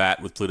the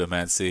bat with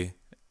Plutomancy.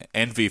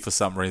 Envy for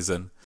some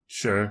reason.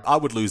 Sure. I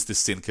would lose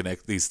these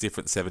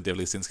different 7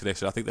 deadly sins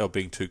connection. I think they were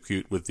being too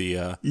cute with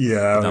the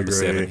number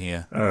 7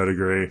 here. I would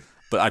agree.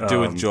 But I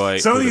do enjoy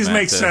some of these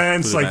make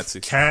sense, like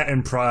cat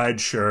and pride,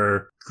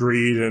 sure.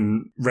 Greed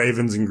and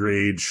ravens and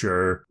greed,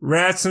 sure.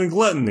 Rats and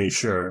gluttony,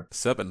 sure.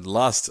 Serpent and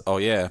lust, oh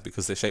yeah,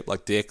 because they're shaped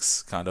like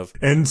dicks, kind of.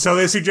 And so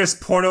they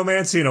suggest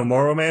pornomancy and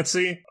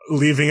amoromancy,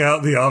 leaving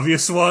out the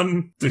obvious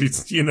one.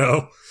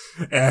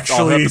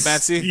 Actually,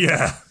 herpomancy?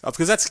 Yeah.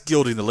 Because that's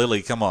gilding the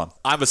lily, come on.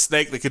 I'm a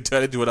snake that can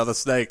turn into another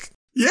snake.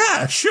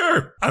 Yeah,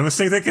 sure. I'm a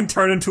snake that can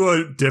turn into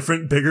a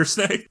different, bigger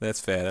snake.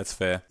 That's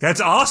fair. That's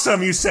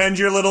awesome. You send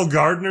your little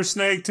gardener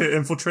snake to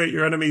infiltrate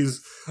your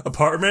enemy's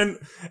apartment,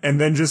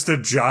 and then just a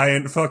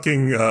giant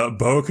fucking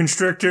boa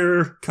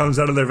constrictor comes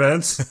out of their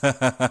vents.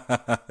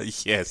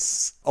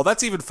 Yes. Oh,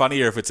 that's even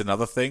funnier if it's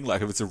another thing,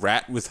 like if it's a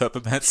rat with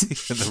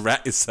herpomancy, and the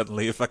rat is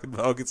suddenly a fucking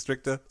boa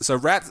constrictor. So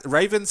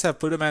ravens have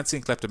plutomancy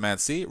and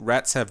kleptomancy.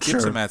 Rats have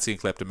dipsomancy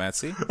and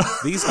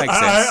kleptomancy. These make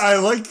sense. I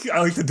like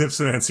the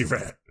dipsomancy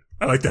rat.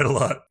 I like that a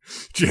lot.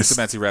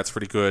 Dipsomancy rat's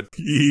pretty good.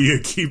 You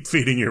keep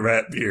feeding your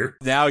rat beer.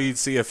 Now you'd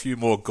see a few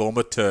more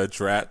Gormaturge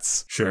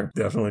rats. Sure,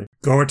 definitely.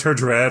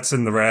 Gormaturge rats,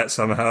 and the rat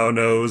somehow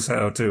knows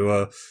how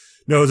to,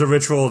 knows a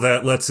ritual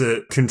that lets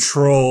it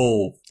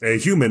control a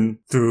human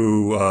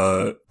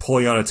through,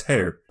 pulling on its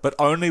hair. But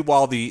only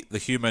while the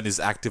human is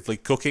actively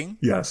cooking.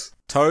 Yes.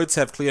 Toads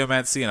have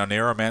Cleomancy and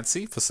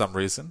Oneromancy for some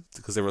reason,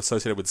 because they were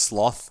associated with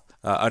sloth.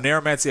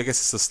 Oneromancy, I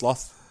guess, is a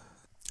sloth.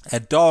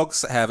 And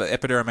dogs have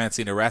Epideromancy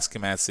and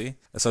Erascomancy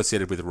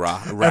associated with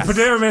wrath.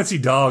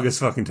 Epideromancy dog is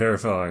fucking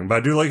terrifying, but I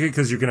do like it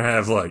because you can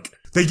have, like...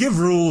 They give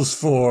rules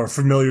for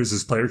familiars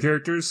as player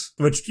characters,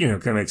 which, kind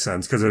of makes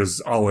sense, because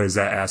there's always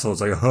that asshole.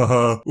 It's like,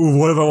 ooh,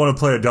 what if I want to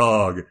play a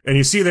dog? And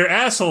you see they're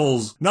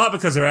assholes, not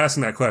because they're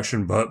asking that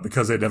question, but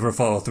because they never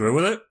follow through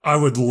with it. I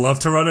would love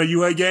to run a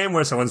UA game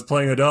where someone's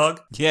playing a dog.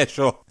 Yeah,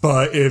 sure.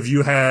 But if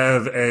you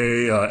have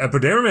a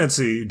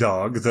Epideromancy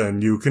dog,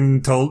 then you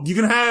can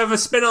have a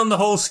spin on the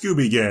whole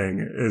Scooby gang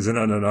as an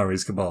Unknown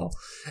Armies cabal.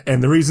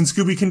 And the reason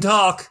Scooby can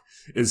talk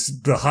is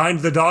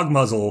behind the dog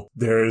muzzle,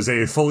 there is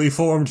a fully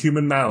formed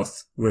human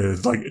mouth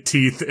with, like,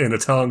 teeth and a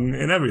tongue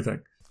and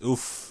everything.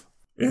 Oof.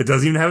 It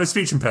doesn't even have a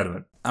speech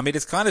impediment. I mean,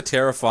 it's kind of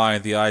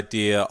terrifying, the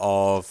idea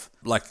of,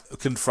 like,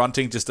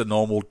 confronting just a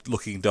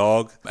normal-looking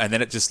dog, and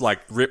then it just,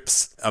 like,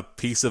 rips a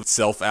piece of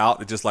itself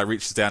out. It just, like,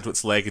 reaches down to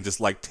its leg and just,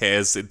 like,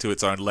 tears into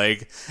its own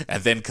leg,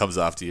 and then comes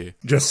after you.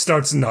 Just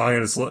starts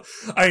gnawing its leg.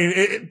 I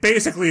mean,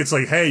 basically, it's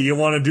like, hey, you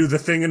want to do the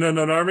thing in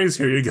Unknown Armies?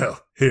 Here you go.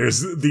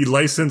 Here's the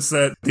license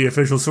that the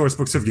official source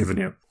books have given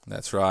you.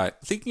 That's right.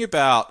 Thinking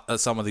about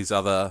some of these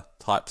other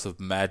types of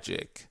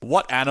magic,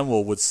 what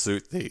animal would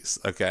suit these?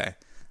 Okay.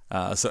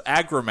 So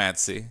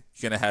agromancy,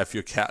 you're going to have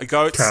your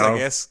goats, I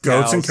guess.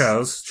 Goats and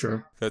cows,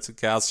 sure. Goats and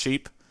cows.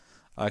 Sheep.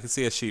 I can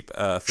see a sheep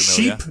familiar.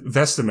 Sheep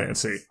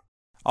vestomancy.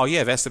 Oh,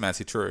 yeah,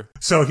 vestomancy, true.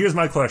 So here's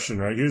my question,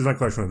 right? Here's my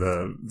question with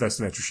the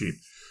vestomancy sheep.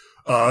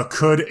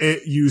 Could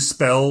it use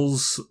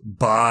spells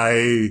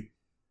by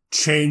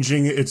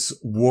changing its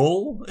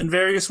wool in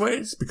various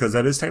ways, because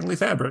that is technically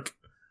fabric?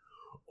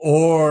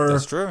 Or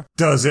That's true.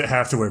 does it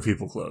have to wear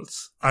people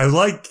clothes? I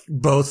like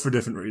both for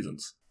different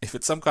reasons. If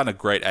it's some kind of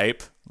great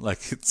ape,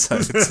 like it's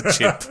a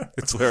chip,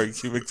 it's wearing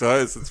human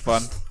clothes, it's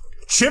fun.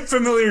 Chip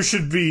familiar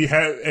should be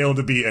able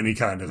to be any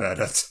kind of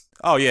adept.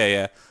 Oh,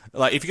 yeah.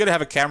 Like, if you're going to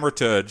have a camera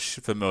turge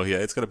familiar,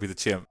 it's got to be the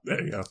chimp,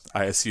 There you go.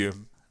 I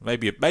assume.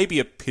 Maybe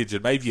a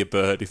pigeon, maybe a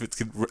bird, if it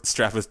can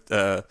strap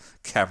a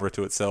camera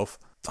to itself.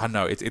 I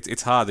know,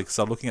 it's hard, because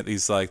I'm looking at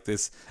these, like,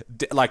 this...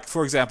 Like,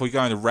 for example, you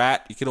go in the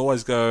rat, you can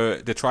always go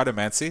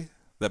Detridomancy.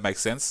 That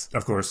makes sense.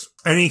 Of course.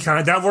 Any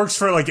kind. That works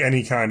for, like,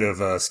 any kind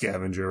of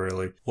scavenger,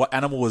 really. What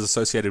animal was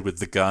associated with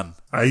the gun?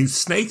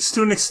 Snakes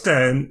to an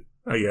extent,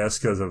 I guess,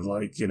 because of,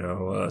 like,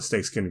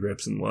 snakeskin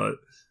grips and what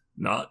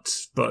not.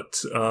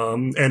 But,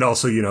 and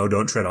also,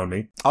 don't tread on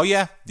me. Oh,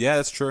 yeah,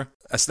 that's true.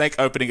 A snake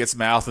opening its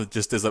mouth and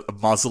just there's just a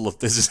muzzle of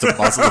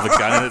a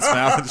gun in its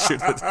mouth and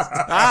shooting it.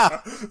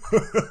 Ah!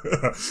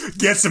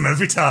 Gets him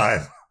every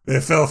time. They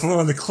fell for one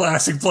of the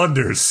classic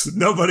blunders.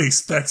 Nobody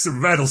expects a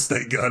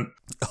rattlesnake gun.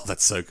 Oh,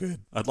 that's so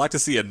good. I'd like to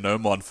see a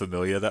Gnomon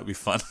familiar. That'd be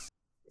fun.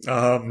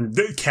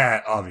 The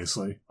cat,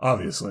 obviously.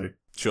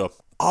 Sure.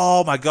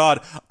 Oh my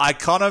god.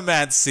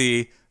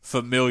 Iconomancy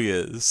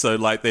familiars. So,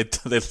 like, they're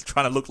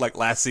trying to look like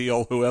Lassie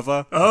or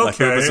whoever. Okay, like,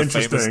 whoever's a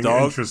famous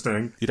dog.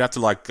 Interesting. You'd have to,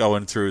 like, go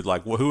in through,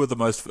 like, who's the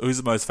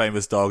most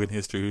famous dog in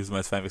history, who's the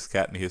most famous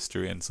cat in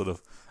history, and sort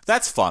of...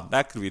 That's fun.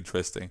 That could be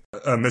interesting.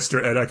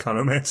 Mr. Ed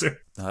Iconomancer.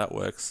 No, that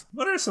works.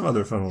 What are some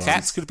other fun ones?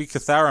 Cats could be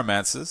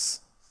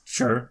Catharomancers.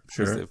 Sure.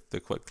 They're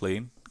quite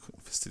clean,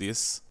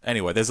 fastidious.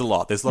 Anyway, there's a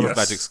lot. There's a lot of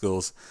magic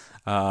schools.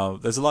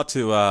 There's a lot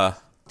to...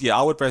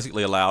 I would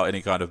basically allow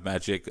any kind of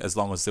magic as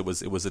long as it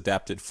was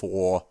adapted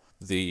for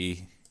the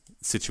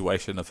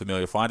situation a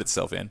familiar find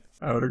itself in.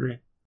 I would agree.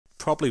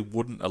 Probably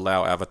wouldn't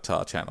allow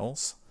avatar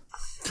channels.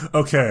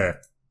 Okay.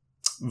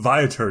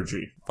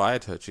 Viaturgy.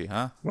 Viaturgy,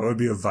 huh? What would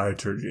be a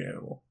Viaturgy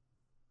animal?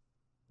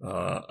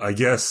 I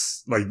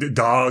guess, like,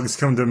 dogs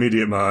come to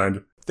immediate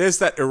mind. There's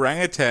that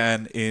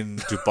orangutan in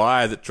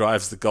Dubai that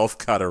drives the golf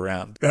cart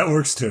around. That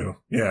works too.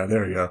 Yeah,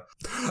 there you go.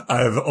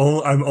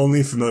 I'm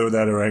only familiar with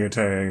that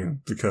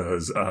orangutan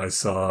because I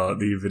saw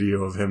the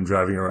video of him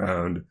driving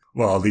around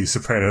while The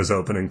Sopranos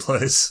opening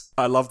plays.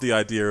 I love the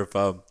idea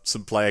of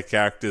some player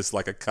characters,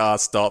 like a car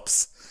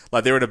stops.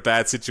 Like, they're in a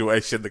bad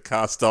situation, the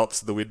car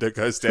stops, and the window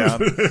goes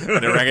down,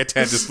 and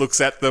orangutan just looks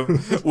at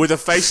them with a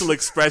facial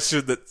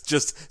expression that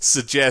just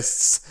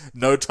suggests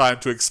no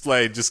time to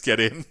explain, just get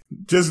in.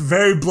 Just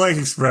very blank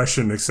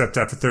expression, except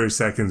after 30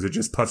 seconds, it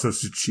just puffs up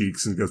to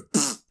cheeks and goes,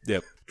 pfft,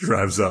 yep.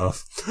 Drives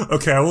off.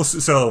 Okay,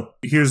 so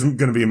here's going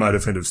to be my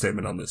definitive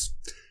statement on this.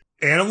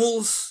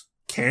 Animals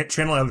can't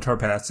channel avatar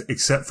paths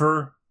except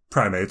for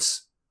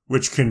primates,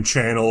 which can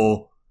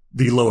channel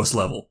the lowest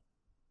level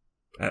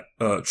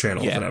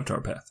channel of an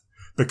avatar path.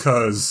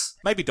 Because...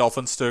 Maybe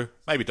dolphins too.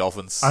 Maybe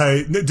dolphins.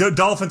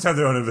 Dolphins have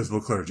their own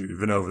invisible clergy. We've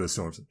been over this,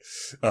 Stormson.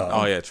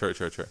 Oh yeah, true.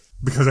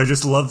 Because I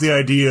just love the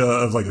idea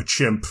of, like, a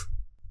chimp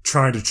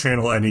trying to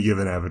channel any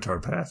given avatar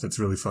path. It's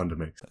really fun to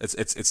me.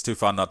 It's too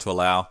fun not to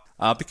allow.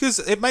 Because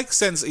it makes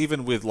sense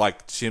even with,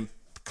 like, chimp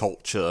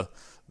culture.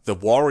 The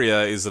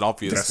warrior is an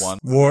obvious one.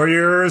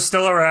 Warrior is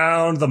still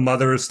around. The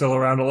mother is still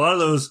around. A lot of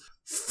those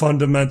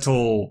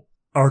fundamental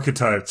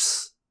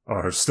archetypes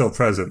are still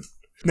present.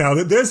 Now,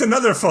 there's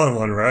another fun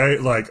one, right?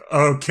 Like,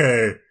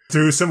 okay,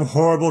 through some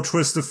horrible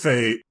twist of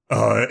fate,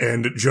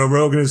 and Joe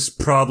Rogan is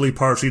probably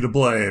partially to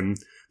blame,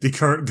 the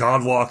current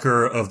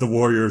Godwalker of the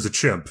Warrior is a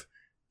chimp.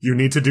 You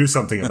need to do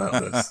something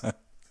about this.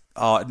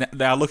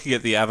 Now looking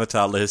at the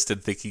avatar list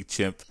and thinking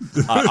chimp,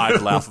 I'd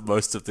allow for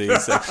most of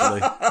these, actually.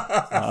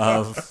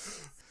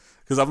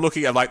 Because I'm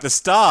looking at, like, the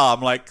star.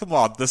 I'm like, come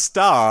on, the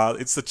star.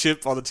 It's the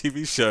chimp on the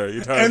TV show. You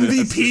know,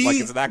 MVP,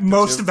 like it's an active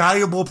most chimp.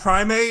 Valuable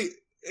primate.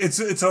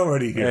 It's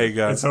already here. There you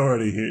go. It's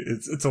already here.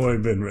 It's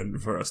already been written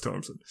for us,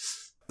 Thompson.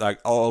 Like,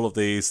 all of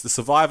these. The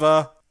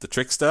survivor, the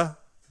trickster,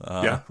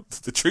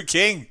 the true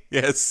king,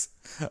 yes.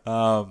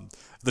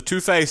 The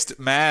two-faced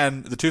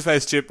man, the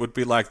two-faced chimp would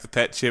be like the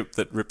pet chimp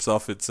that rips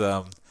off its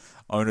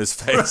owner's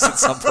face at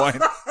some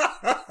point.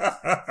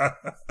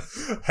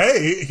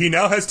 Hey, he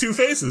now has two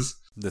faces.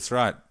 That's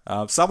right.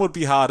 Some would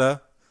be harder.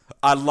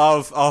 I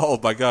love, oh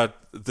my god,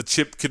 the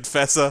chimp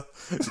confessor.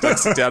 You don't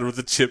sit down with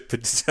the chimp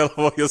and tell him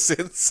all your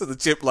sins, and the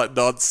chimp, like,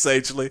 nods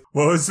sagely.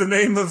 What was the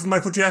name of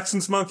Michael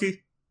Jackson's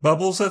monkey?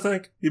 Bubbles, I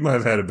think? He might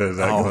have had a bit of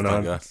that going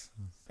on. God.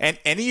 And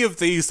any of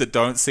these that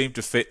don't seem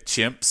to fit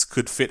chimps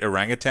could fit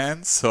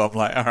orangutans, so I'm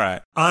like,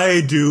 alright.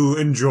 I do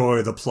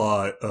enjoy the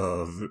plot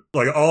of,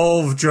 like,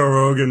 all of Joe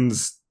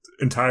Rogan's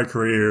entire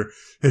career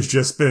has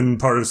just been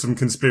part of some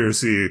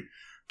conspiracy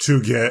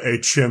to get a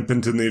chimp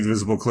into the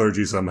invisible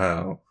clergy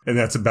somehow. And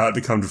that's about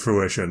to come to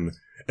fruition.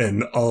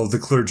 And all of the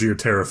clergy are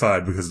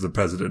terrified because of the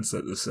precedents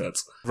that this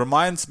sets.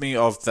 Reminds me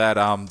of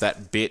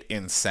that bit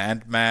in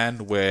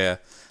Sandman where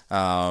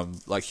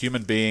Like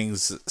human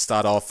beings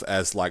start off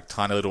as like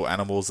tiny little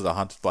animals that are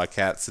hunted by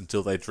cats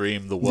until they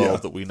dream the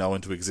world that we know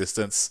into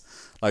existence.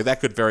 Like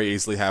that could very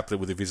easily happen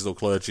with the Digital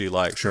Clergy.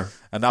 Like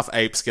enough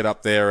apes get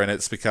up there and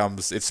it's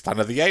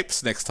Planet of the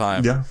Apes next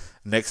time. Yeah.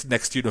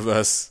 Next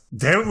universe.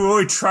 Damn it, we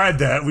already tried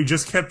that. We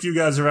just kept you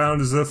guys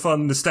around as a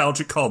fun,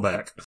 nostalgic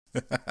callback.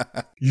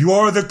 You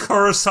are the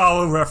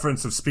Kurosawa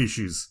reference of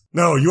Species.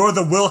 No, you're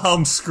the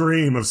Wilhelm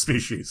scream of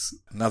Species.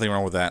 Nothing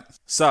wrong with that.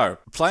 So,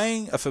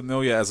 playing a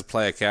familiar as a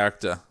player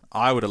character,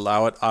 I would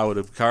allow it. I would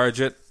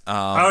encourage it.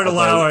 I would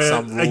allow it.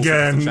 Some rules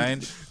Again,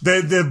 change.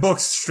 The book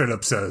straight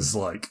up says,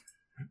 like,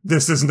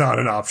 this is not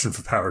an option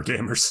for power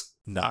gamers.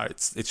 No,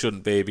 it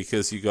shouldn't be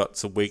because you got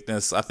some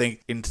weakness. I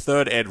think in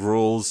third ed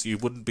rules, you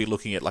wouldn't be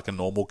looking at like a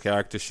normal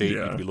character sheet.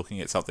 You'd be looking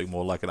at something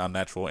more like an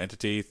unnatural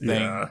entity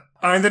thing. Yeah.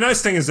 And the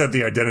nice thing is that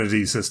the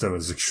identity system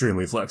is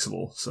extremely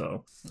flexible,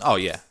 so. Oh,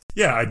 yeah.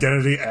 Yeah,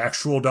 identity,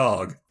 actual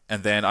dog.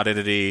 And then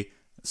identity,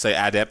 say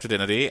adept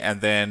identity, and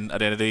then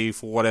identity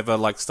for whatever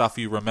like stuff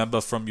you remember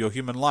from your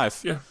human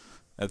life. Yeah.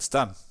 It's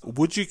done.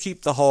 Would you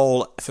keep the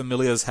whole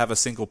familiars have a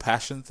single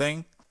passion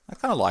thing? I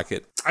kind of like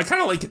it. I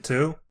kind of like it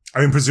too. I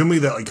mean, presumably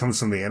that like comes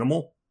from the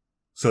animal.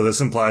 So this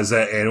implies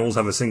that animals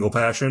have a single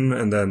passion,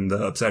 and then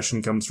the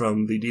obsession comes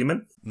from the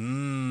demon.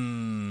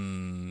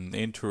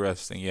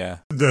 Interesting, yeah.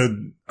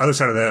 The other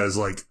side of that is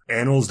like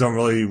animals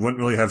wouldn't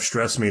really have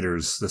stress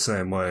meters the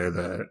same way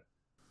that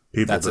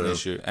people That's do. an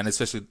issue, and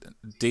especially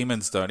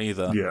demons don't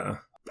either. Yeah,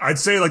 I'd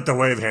say like the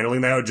way of handling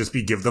that would just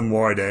be give them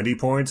more identity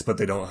points, but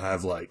they don't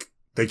have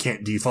they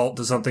can't default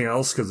to something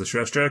else because of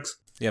stress checks.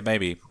 Yeah,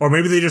 maybe. Or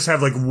maybe they just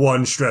have like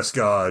one stress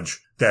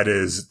gauge that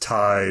is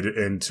tied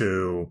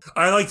into.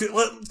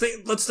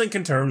 Let's think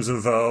in terms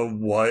of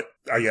what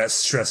I guess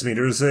stress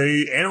meters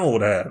a animal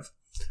would have.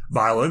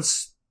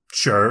 Violence,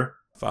 sure.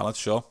 Violence,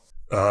 sure.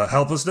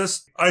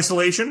 Helplessness,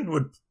 isolation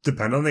would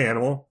depend on the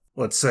animal.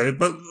 Let's say,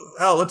 but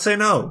let's say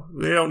no.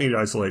 They don't need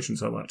isolation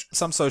so much.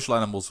 Some social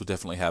animals will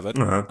definitely have it.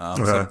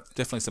 Okay. So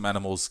definitely some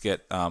animals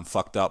get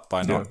fucked up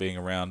by not being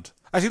around.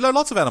 Actually, no,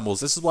 lots of animals.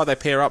 This is why they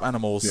pair up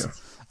animals. Yeah.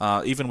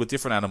 Even with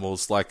different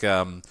animals, like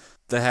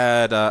they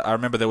had. I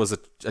remember there was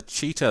a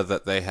cheetah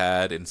that they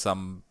had in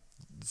some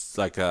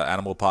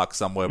animal park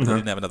somewhere, but they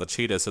didn't have another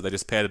cheetah, so they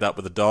just paired it up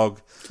with a dog.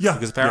 Yeah,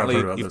 because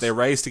apparently, if they're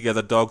raised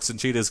together, dogs and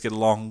cheetahs get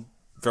along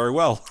very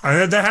well.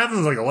 And that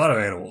happens like a lot of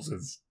animals.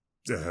 If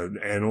an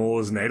animal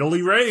is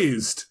natally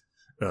raised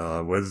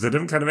with a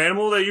different kind of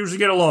animal, they usually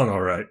get along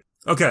all right.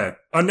 Okay,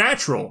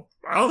 unnatural.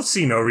 I don't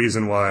see no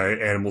reason why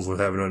animals would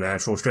have an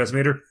unnatural stress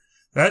meter.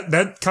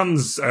 That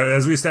comes,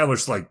 as we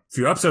established like a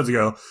few episodes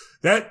ago,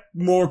 that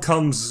more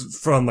comes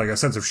from like a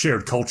sense of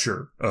shared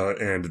culture,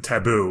 and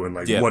taboo and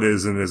what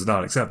is and is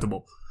not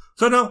acceptable.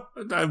 So no,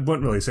 I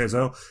wouldn't really say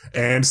so.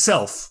 And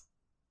self.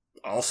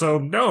 Also,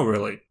 no,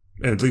 really.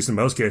 At least in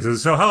most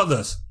cases. So how about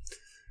this?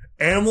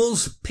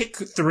 Animals pick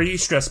 3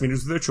 stress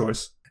meters of their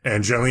choice.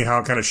 And generally how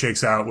it kind of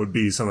shakes out would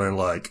be something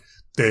like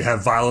they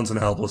have violence and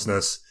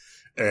helplessness.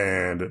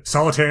 And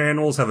solitary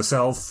animals have a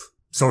self.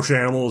 Social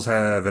animals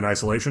have an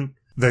isolation.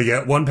 They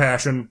get 1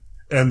 passion,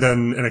 and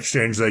then in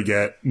exchange they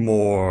get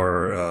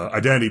more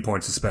identity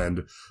points to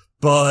spend.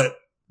 But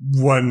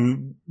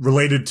when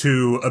related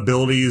to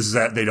abilities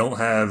that they don't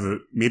have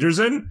meters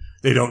in,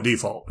 they don't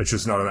default. It's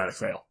just an automatic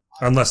fail.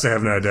 Unless they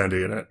have an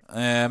identity in it.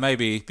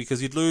 Maybe,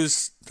 because you'd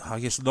lose, I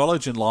guess,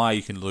 knowledge and lie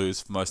you can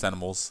lose for most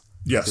animals.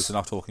 Yes. Because they're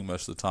not talking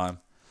most of the time.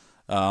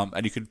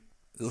 And you could,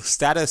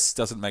 status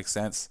doesn't make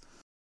sense.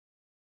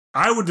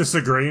 I would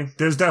disagree.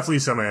 There's definitely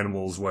some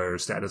animals where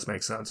status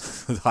makes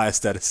sense. Higher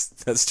status,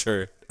 that's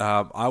true.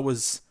 I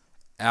was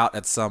out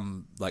at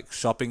some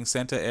shopping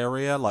center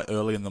area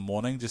early in the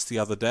morning just the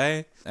other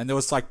day, and there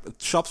was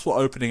shops were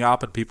opening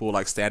up and people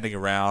were standing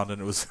around, and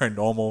it was very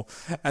normal.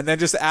 And then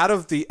just out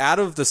of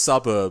the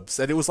suburbs,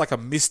 and it was a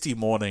misty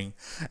morning,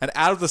 and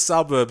out of the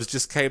suburbs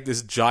just came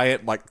this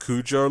giant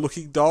Cujo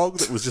looking dog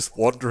that was just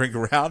wandering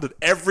around, and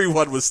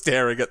everyone was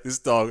staring at this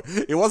dog.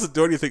 It wasn't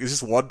doing anything, it was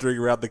just wandering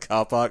around the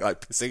car park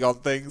pissing on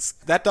things.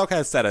 That dog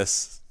had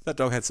status. That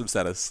dog had some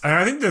status. And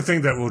I think the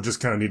thing that we'll just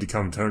kind of need to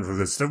come to terms with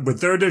this,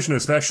 with 3rd edition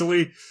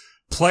especially,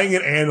 playing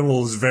an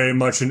animal is very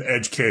much an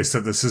edge case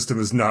that the system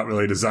is not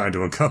really designed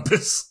to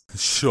encompass.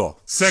 Sure.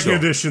 2nd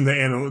edition,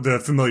 the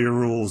familiar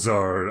rules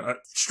are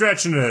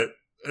stretching it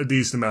a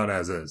decent amount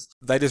as is.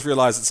 They just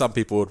realized that some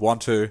people would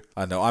want to.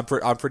 I know, I'm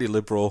pretty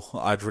liberal.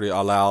 I'd really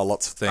allow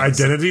lots of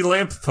things. Identity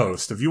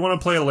lamppost. If you want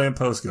to play a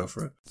lamppost, go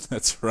for it.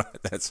 That's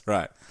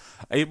right.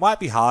 It might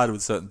be hard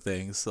with certain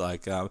things.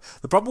 The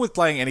problem with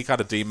playing any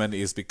kind of demon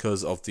is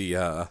because of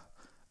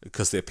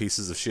because they're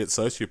pieces of shit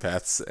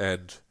sociopaths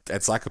and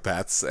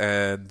psychopaths,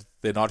 and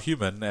they're not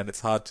human, and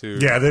it's hard to...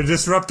 Yeah, they're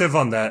disruptive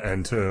on that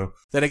end, too.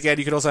 Then again,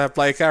 you can also have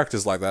player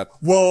characters like that.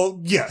 Well,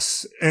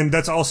 yes, and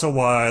that's also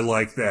why I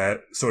like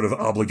that sort of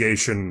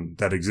obligation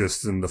that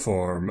exists in the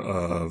form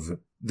of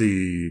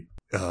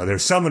their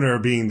summoner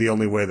being the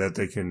only way that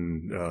they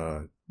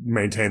can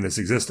maintain this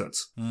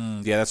existence.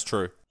 Yeah, that's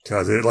true.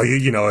 Because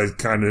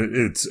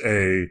it's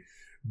a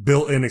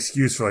built-in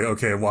excuse for like,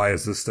 okay, why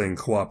is this thing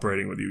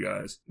cooperating with you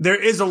guys?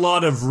 There is a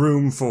lot of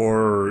room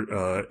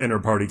for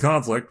inter-party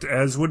conflict,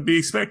 as would be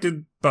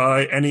expected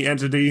by any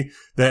entity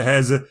that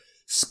has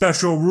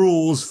special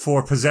rules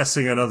for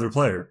possessing another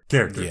player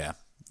character. Yeah.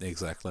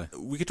 Exactly.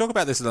 We could talk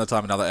about this another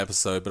time, another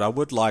episode, but I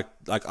would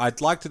I'd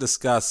like to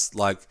discuss,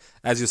 like,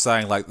 as you're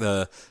saying, like,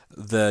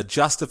 the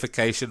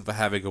justification for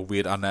having a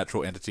weird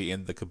unnatural entity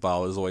in the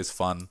Cabal is always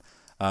fun.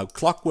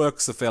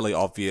 Clockworks are fairly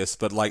obvious,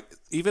 but, like,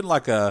 even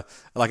like an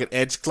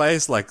edge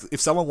class, like, if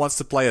someone wants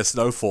to play a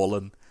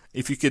Snowfallen,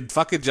 if you could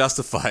fucking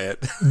justify it.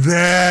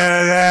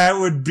 That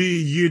would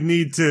be, you'd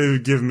need to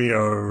give me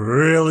a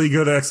really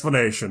good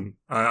explanation.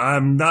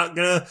 I'm not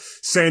gonna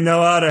say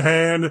no out of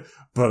hand,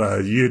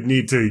 but you'd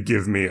need to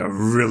give me a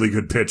really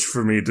good pitch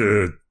for me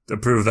to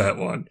approve that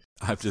one.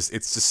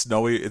 It's just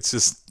snowy.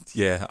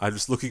 I'm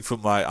looking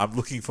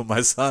for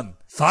my son.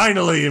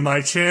 Finally,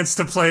 my chance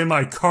to play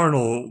my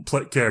carnal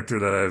character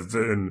that I've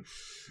been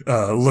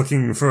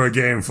looking for a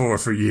game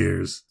for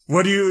years.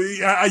 What do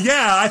you...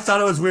 I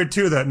thought it was weird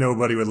too that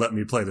nobody would let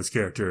me play this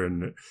character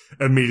and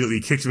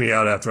immediately kicked me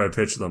out after I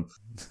pitched them.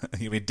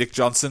 You mean Dick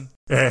Johnson?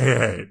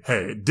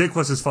 Hey. Dick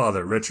was his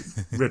father.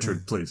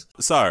 Richard, please.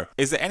 So,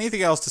 is there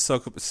anything else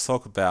to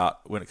talk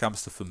about when it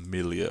comes to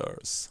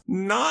familiars?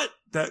 Not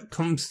that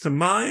comes to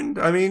mind.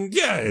 I mean,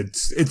 yeah,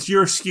 it's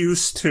your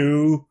excuse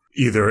to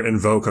either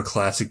invoke a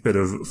classic bit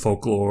of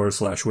folklore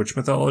 / witch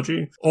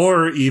mythology,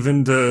 or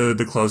even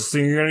the closest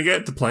thing you're going to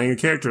get to playing a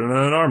character in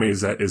an army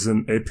is that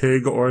isn't a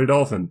pig or a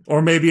dolphin,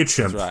 or maybe a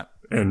chimp. That's right.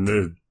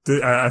 And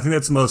I think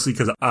that's mostly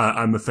because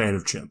I'm a fan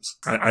of chimps.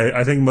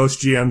 I think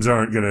most GMs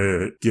aren't going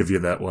to give you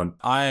that one.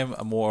 I'm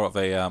more of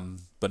a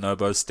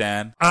bonobo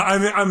stan.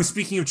 I'm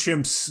speaking of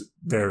chimps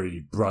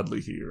very broadly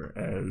here,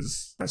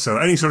 so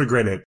any sort of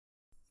grade 8.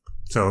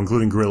 So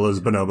including gorillas,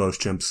 bonobos,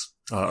 chimps,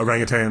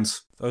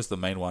 orangutans. Those are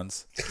the main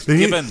ones.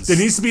 Gibbons. There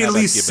needs to be at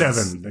least Gibbons?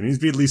 7. There needs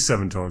to be at least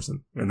 7,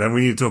 Thompson. And then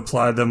we need to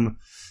apply them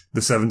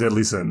the 7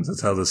 deadly sins.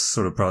 That's how this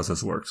sort of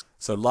process works.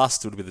 So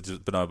lust would be the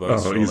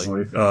bonobos, surely.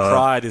 Easily.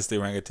 Pride is the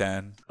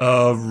orangutan.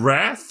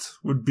 Wrath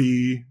would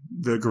be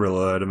the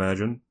gorilla, I'd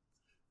imagine.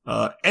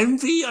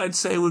 Envy, I'd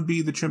say, would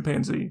be the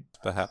chimpanzee.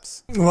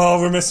 Perhaps. Well,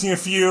 we're missing a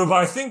few, but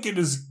I think it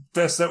is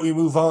best that we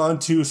move on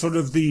to sort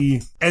of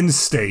the end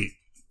state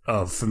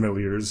of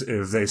familiars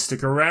if they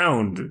stick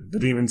around. The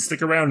demons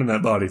stick around in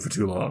that body for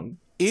too long.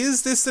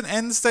 Is this an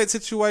end state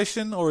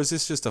situation, or is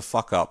this just a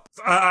fuck up?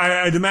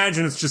 I'd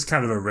imagine it's just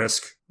kind of a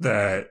risk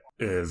that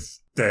if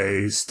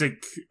they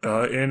stick in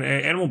an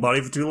animal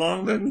body for too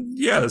long, then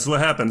yeah, that's what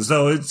happens.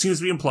 Though it seems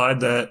to be implied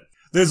that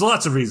there's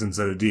lots of reasons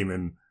that a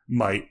demon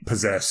might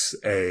possess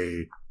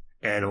a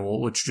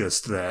animal. It's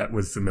just that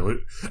with familiar...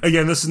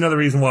 Again, this is another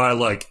reason why I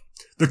like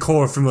the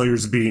core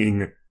familiars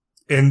being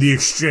in the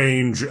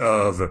exchange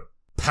of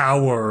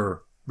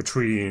power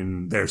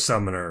between their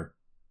summoner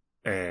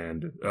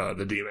and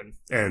the demon.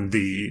 And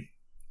the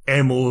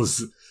animal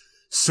is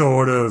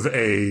sort of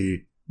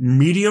a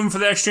medium for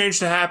the exchange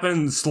to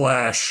happen /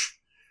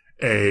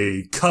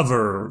 a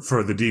cover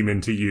for the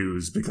demon to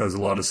use, because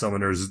a lot of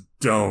summoners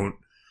don't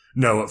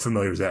know what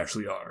familiars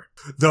actually are.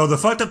 Though the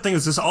fucked up thing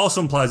is this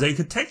also implies that you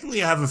could technically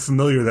have a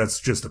familiar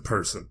that's just a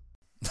person.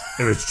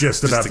 If it's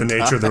just about the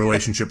nature of the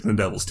relationship in the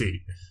Devil's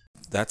Teat.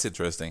 That's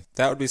interesting.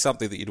 That would be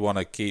something that you'd want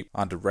to keep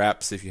under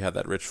wraps if you had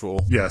that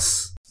ritual.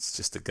 Yes. It's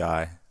just a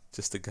guy.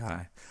 Just a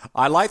guy.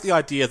 I like the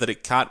idea that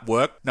it can't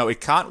work. No, it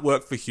can't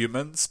work for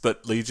humans,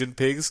 but Legion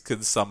pigs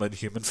can summon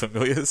human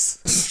familiars.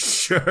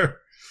 Sure.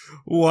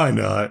 Why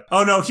not?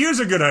 Oh no, here's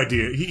a good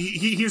idea.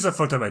 Here's a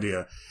fucked up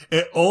idea.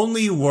 It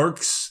only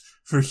works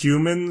for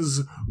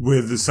humans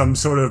with some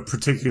sort of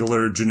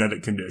particular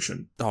genetic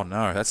condition. Oh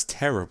no, that's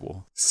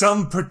terrible.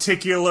 Some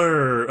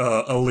particular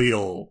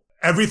allele.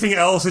 Everything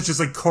else is just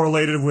like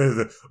correlated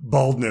with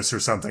baldness or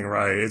something,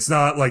 right? It's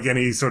not like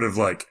any sort of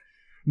like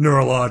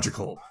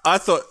neurological. I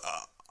thought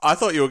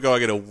you were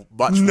going in a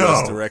much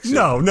worse direction.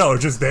 No.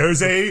 Just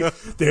there's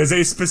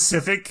a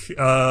specific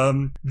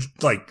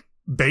like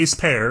base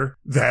pair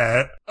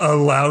that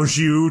allows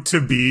you to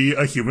be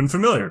a human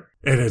familiar.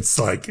 And it's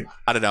like,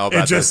 I don't know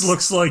about it just this.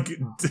 looks like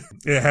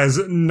it has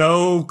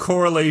no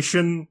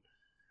correlation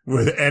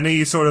with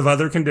any sort of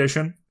other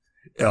condition.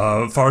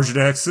 Far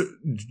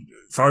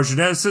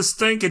geneticists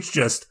think it's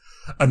just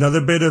another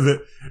bit of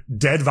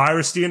dead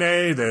virus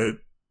DNA that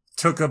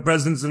took up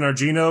residence in our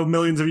genome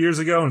millions of years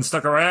ago and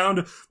stuck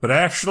around. But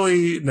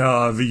actually,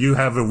 no, if you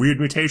have a weird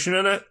mutation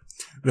in it,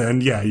 then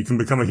yeah, you can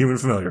become a human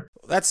familiar.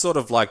 That's sort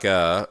of like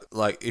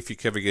if you're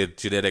covering a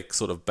genetic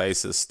sort of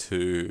basis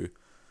to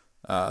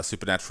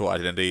supernatural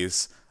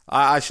identities.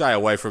 I shy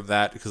away from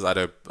that because I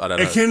don't know.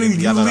 It can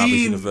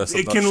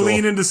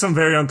lean into some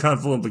very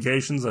uncomfortable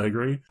implications. I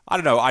agree. I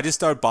don't know. I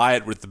just don't buy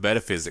it with the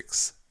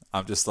metaphysics.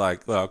 I'm just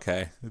like, well,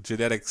 okay,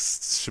 genetics,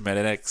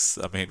 schematics.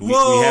 I mean, we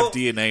Well, have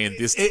DNA in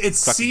this. It fucking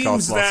seems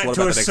cosmos. that What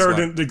to about a the next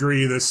certain one?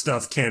 degree, this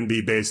stuff can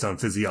be based on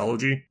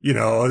physiology. You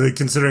know,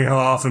 considering how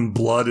often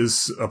blood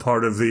is a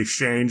part of the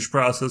exchange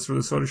process for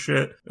this sort of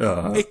shit.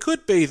 It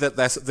could be that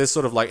there's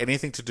sort of like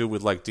anything to do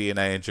with like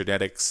DNA and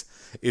genetics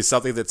is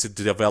something that's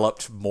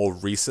developed more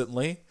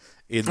recently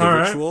in the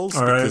rituals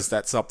because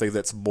that's something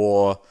that's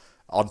more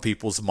on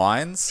people's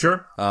minds.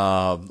 Sure.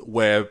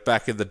 Where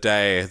back in the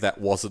day,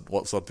 that wasn't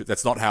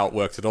that's not how it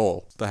worked at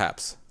all,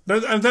 perhaps.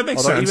 That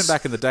makes Although sense. even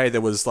back in the day,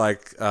 there was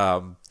like,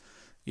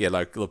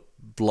 like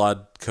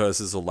blood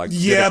curses or like...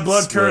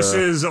 blood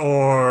curses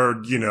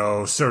or, you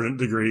know, certain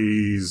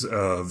degrees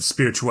of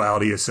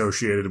spirituality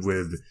associated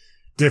with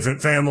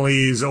different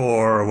families,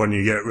 or when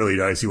you get really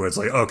dicey where it's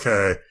like,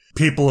 okay,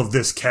 people of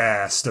this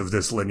caste, of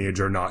this lineage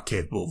are not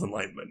capable of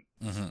enlightenment.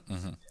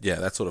 Yeah,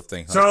 that sort of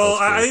thing. So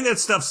I think that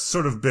stuff's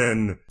sort of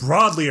been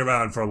broadly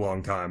around for a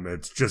long time.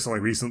 It's just only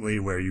recently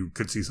where you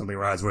could see something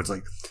rise where it's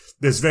like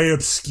this very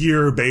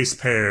obscure base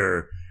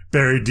pair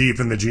buried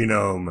deep in the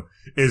genome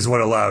is what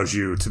allows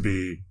you to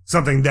be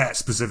something that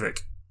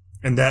specific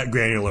and that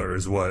granular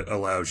is what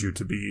allows you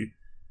to be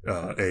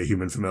a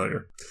human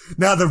familiar.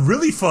 Now, the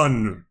really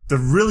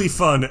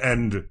fun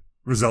end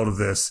result of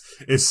this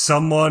is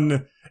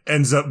someone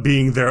ends up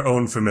being their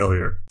own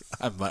familiar.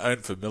 I'm my own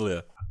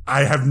familiar.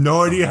 I have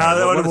no idea how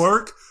that would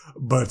work,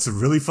 but it's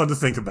really fun to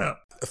think about.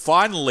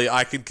 Finally,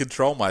 I can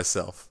control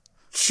myself.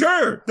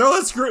 Sure. No,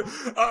 that's great.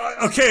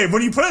 Okay,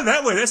 when you put it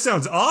that way, that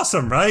sounds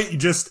awesome, right?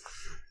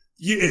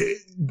 You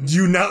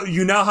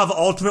now have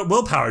ultimate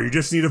willpower. You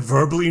just need to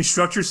verbally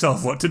instruct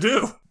yourself what to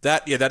do.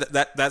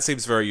 That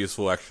seems very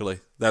useful, actually.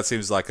 That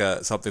seems like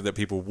something that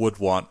people would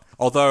want.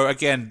 Although,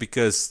 again,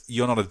 because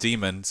you're not a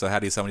demon, so how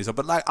do you summon yourself?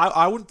 But like,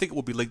 I wouldn't think it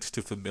would be linked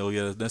to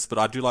familiarness, but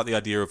I do like the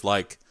idea of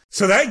like...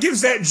 So that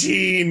gives that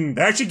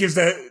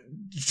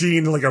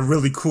gene like a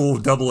really cool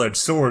double-edged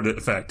sword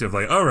effect of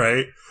like, all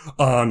right,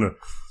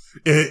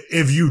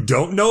 if you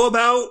don't know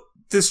about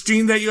this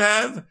gene that you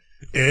have,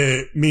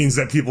 it means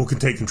that people can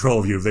take control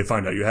of you if they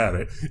find out you have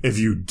it. If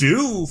you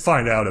do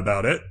find out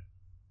about it,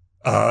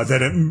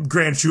 then it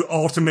grants you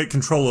ultimate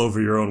control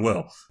over your own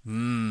will.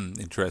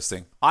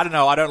 Interesting. I don't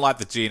know. I don't like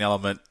the gene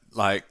element.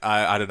 Like,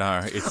 I don't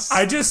know.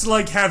 I just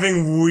like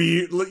having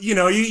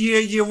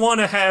you want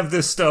to have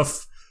this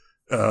stuff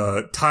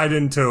tied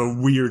into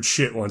weird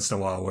shit once in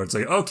a while where it's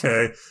like,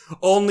 okay,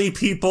 only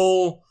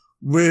people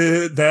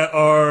that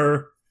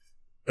are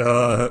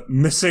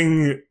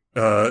missing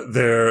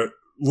their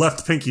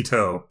left pinky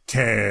toe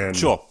can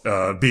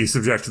be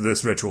subject to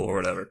this ritual or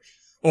whatever,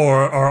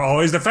 or are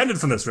always defended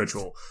from this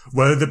ritual,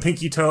 whether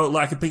the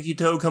lack of pinky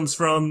toe comes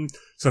from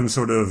some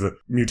sort of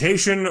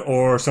mutation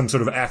or some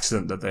sort of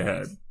accident that they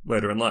had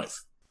later in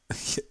life.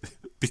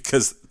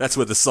 Because that's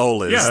where the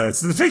soul is. Yeah,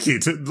 it's the pinky,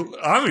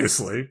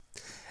 obviously.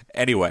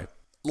 Anyway,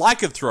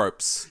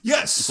 lycanthropes.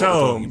 Yes, is what we're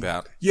talking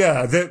about.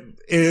 Yeah, that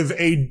if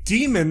a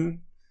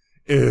demon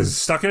is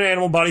stuck in an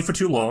animal body for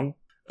too long,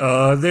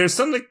 there's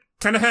something that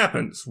kind of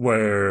happens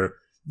where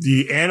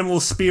the animal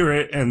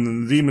spirit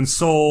and the demon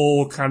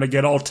soul kind of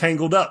get all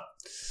tangled up.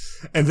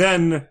 And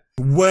then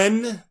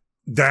when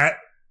that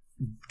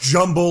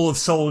jumble of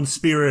soul and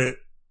spirit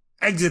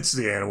exits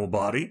the animal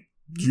body,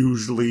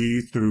 usually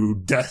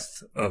through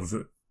death of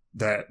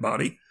that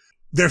body,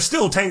 they're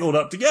still tangled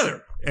up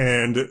together.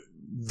 And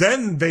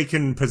then they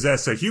can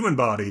possess a human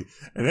body,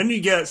 and then you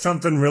get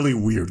something really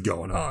weird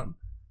going on.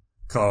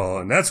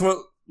 And that's what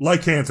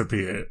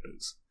lycanthropy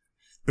is.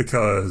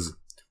 Because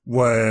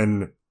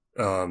when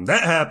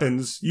that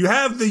happens, you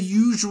have the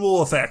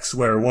usual effects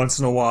where once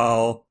in a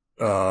while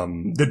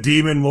the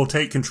demon will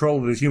take control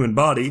of the human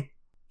body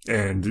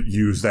and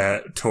use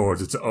that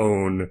towards its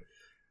own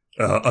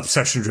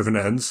obsession-driven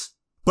ends.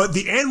 But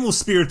the animal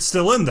spirit's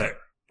still in there,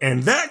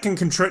 and that can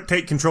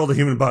take control of the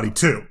human body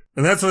too.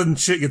 And that's when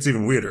shit gets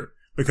even weirder.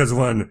 Because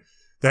when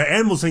that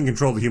animal's in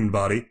control of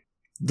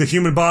the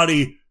human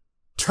body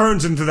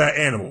turns into that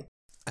animal.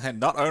 And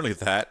not only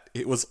that,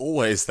 it was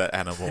always that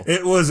animal.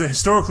 It was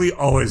historically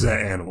always that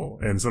animal,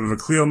 in sort of a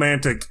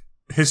Cleomantic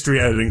history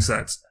editing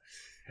sense.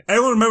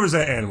 Everyone remembers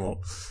that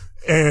animal.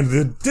 And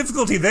the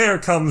difficulty there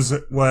comes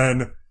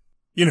when,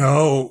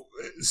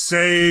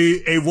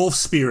 say a wolf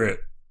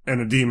spirit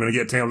and a demon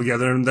get tangled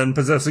together and then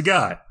possess a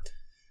guy.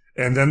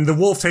 And then the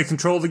wolf takes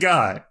control of the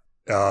guy.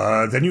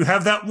 Then you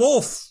have that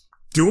wolf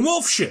doing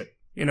wolf shit,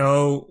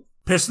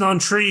 pissing on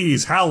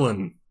trees,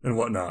 howling, and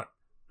whatnot.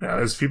 Now,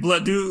 there's people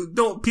that do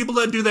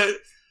that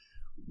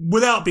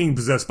without being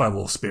possessed by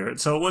wolf spirit,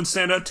 so it wouldn't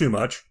stand out too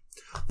much.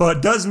 But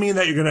it does mean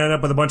that you're going to end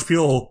up with a bunch of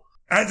people,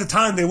 at the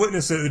time they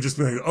witness it, they're just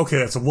be like, okay,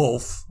 that's a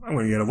wolf. I'm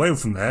going to get away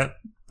from that.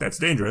 That's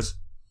dangerous.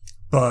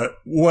 But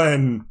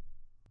when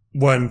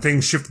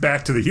things shift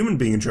back to the human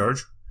being in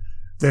charge,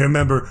 they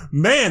remember,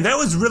 man, that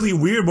was really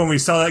weird when we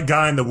saw that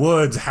guy in the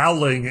woods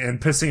howling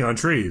and pissing on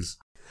trees.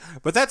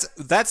 But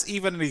that's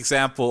even an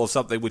example of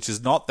something which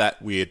is not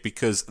that weird,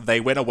 because they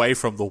went away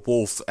from the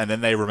wolf and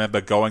then they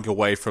remember going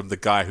away from the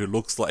guy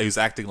who's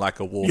acting like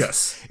a wolf.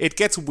 Yes. It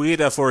gets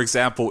weirder, for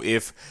example,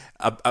 if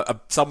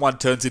someone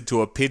turns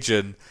into a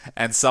pigeon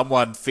and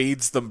someone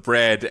feeds them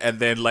bread, and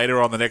then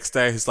later on the next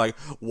day he's like,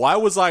 why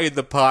was I in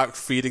the park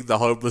feeding the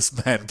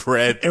homeless man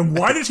bread? And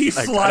why did he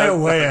fly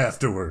away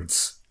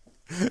afterwards?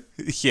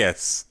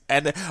 Yes.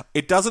 And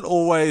it doesn't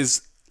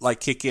always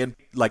kick in.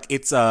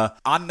 It's a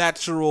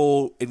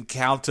unnatural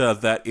encounter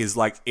that is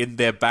in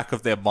their back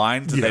of their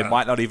mind that they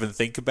might not even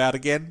think about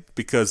again,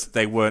 because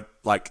they weren't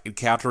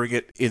encountering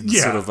it in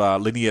sort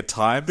of linear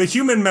time. The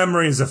human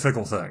memory is a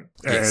fickle thing,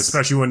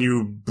 especially when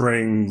you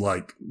bring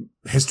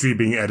history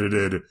being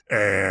edited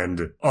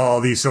and all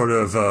these sort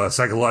of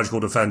psychological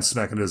defense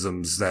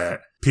mechanisms that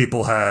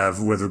people have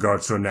with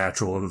regards to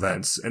natural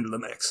events into the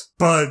mix.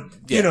 But,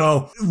 you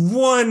know,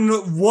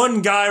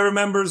 one guy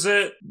remembers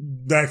it,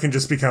 that can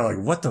just be kind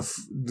of what the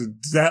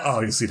that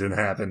obviously didn't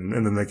happen,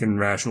 and then they can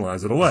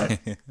rationalize it away.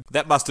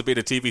 That must have been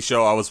a TV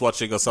show I was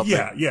watching or something.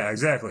 Yeah,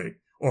 exactly.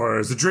 Or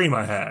it's a dream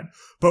I had.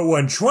 But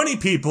when 20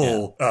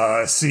 people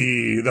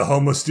see the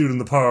homeless dude in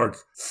the park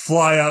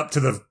fly up to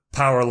the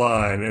power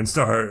line and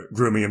start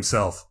grooming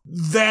himself,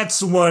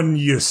 that's when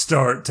you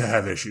start to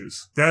have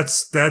issues.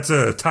 That's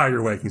a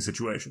tiger waking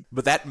situation.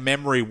 But that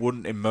memory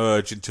wouldn't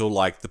emerge until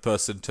the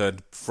person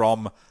turned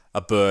from a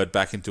bird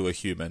back into a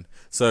human.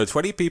 So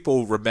 20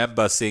 people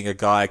remember seeing a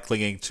guy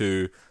clinging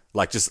to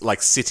just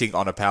sitting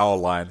on a power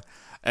line,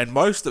 and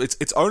most of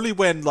it's only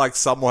when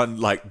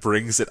someone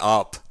brings it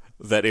up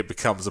that it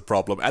becomes a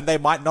problem. And they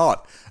might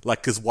not,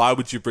 because why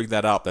would you bring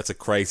that up? That's a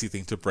crazy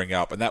thing to bring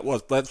up, and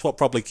that's what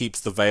probably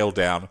keeps the veil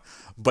down.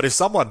 But if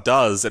someone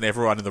does, and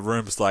everyone in the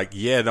room is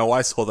yeah, no,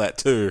 I saw that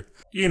too.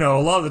 You know,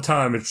 a lot of the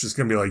time it's just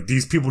gonna be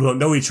these people don't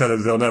know each other,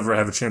 they'll never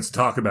have a chance to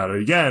talk about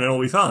it again, and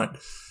it'll be fine.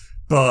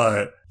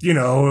 But, you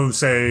know,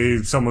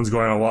 say someone's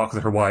going on a walk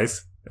with her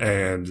wife,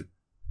 and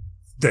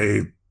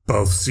they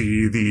both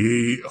see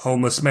the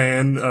homeless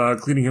man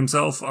cleaning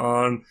himself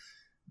on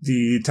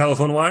the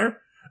telephone wire.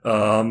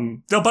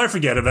 They'll probably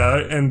forget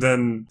about it, and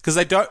then... Because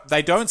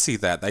they don't see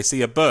that. They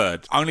see a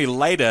bird. Only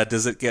later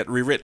does it get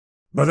rewritten.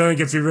 But then it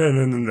gets rewritten,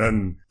 and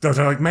then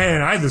they're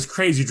man, I had this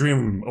crazy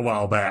dream a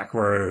while back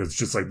where it's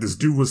just this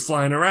dude was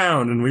flying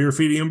around, and we were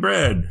feeding him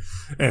bread.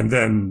 And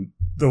then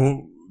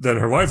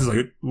her wife is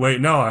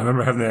wait, no, I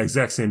remember having the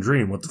exact same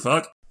dream. What the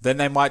fuck? Then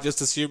they might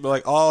just assume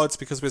oh, it's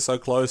because we're so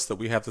close that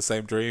we have the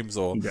same dreams,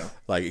 or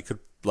it could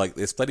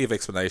there's plenty of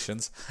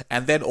explanations.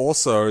 And then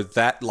also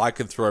that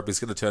lycanthrope is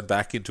going to turn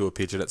back into a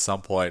pigeon at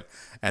some point.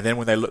 And then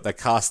when they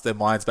cast their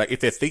minds back,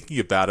 if they're thinking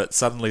about it,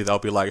 suddenly they'll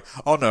be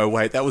oh no,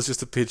 wait, that was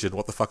just a pigeon.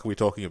 What the fuck are we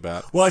talking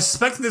about? Well, I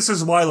suspect this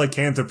is why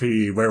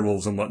lycanthropy,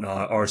 werewolves and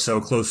whatnot are so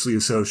closely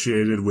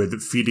associated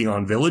with feeding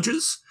on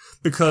villages.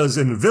 Because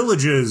in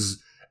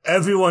villages,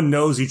 everyone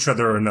knows each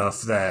other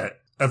enough that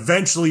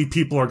eventually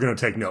people are going to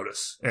take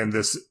notice, and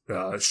this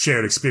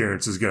shared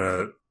experience is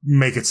going to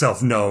make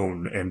itself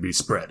known and be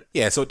spread.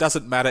 Yeah, so it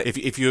doesn't matter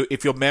if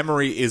your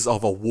memory is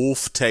of a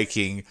wolf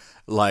taking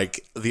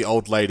the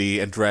old lady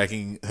and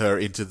dragging her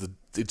into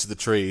the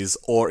trees,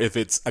 or if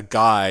it's a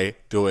guy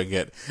doing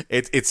it.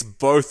 It's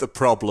both a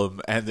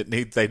problem, and it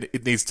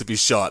needs to be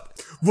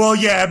shot. Well,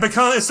 yeah,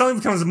 it suddenly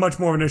becomes much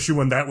more of an issue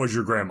when that was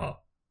your grandma,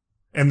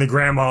 and the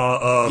grandma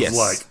of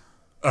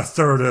a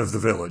third of the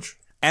village.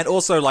 And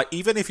also,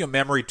 even if your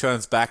memory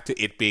turns back to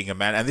it being a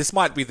man, and this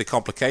might be the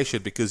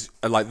complication, because,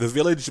 the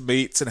village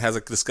meets and has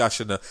a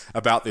discussion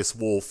about this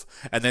wolf,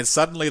 and then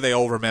suddenly they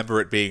all remember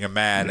it being a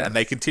man, and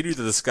they continue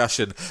the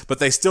discussion, but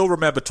they still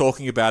remember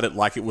talking about it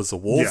like it was a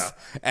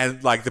wolf,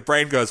 and, the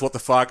brain goes, what the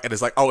fuck? And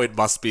it's oh, it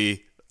must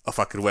be a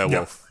fucking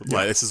werewolf.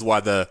 This is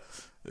why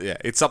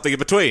it's something in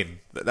between.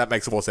 That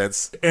makes more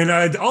sense. And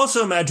I'd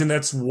also imagine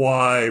that's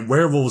why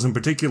werewolves in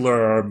particular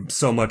are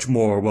so much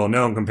more well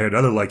known compared to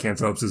other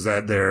lycanthropes, is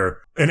that they're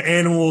an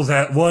animal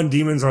that, one,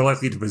 demons are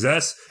likely to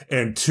possess,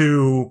 and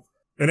two,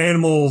 an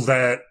animal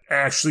that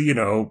actually,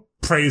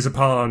 preys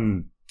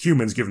upon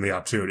humans given the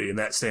opportunity, and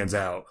that stands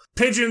out.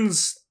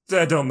 Pigeons,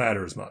 that don't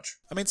matter as much.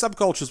 I mean, some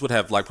cultures would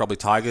have, probably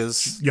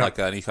tigers,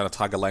 any kind of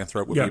tiger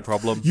lycanthrope would be a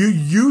problem. You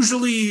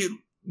usually...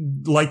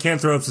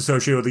 lycanthropes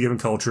associated with a given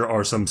culture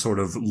are some sort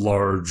of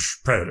large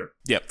predator.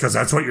 Yep. Because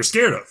that's what you're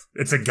scared of.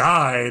 It's a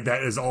guy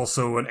that is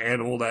also an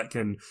animal that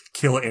can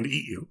kill and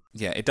eat you.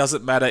 Yeah, it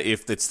doesn't matter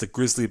if it's the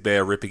grizzly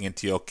bear ripping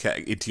into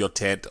your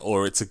tent,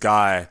 or it's a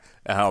guy.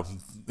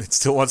 It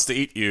still wants to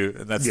eat you,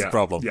 and that's the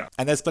problem. Yeah.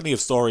 And there's plenty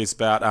of stories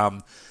about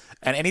and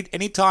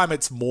any time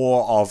it's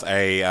more of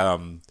a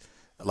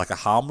a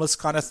harmless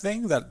kind of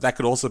thing, that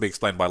could also be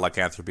explained by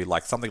lycanthropy,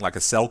 something like a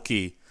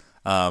selkie.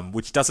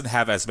 Which doesn't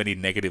have as many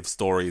negative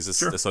stories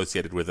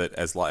associated with it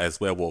as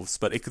werewolves,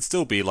 but it could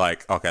still be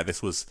okay,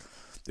 this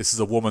is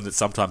a woman that's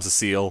sometimes a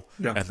seal,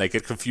 and they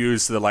get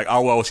confused. So they're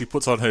oh well, she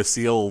puts on her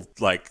seal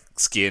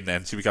skin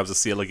and she becomes a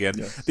seal again.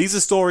 Yeah. These are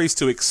stories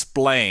to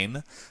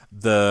explain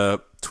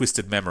the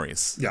twisted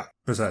memories. Yeah,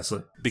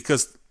 precisely.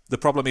 Because The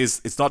problem is,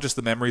 it's not just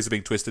the memories are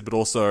being twisted, but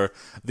also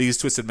these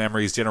twisted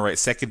memories generate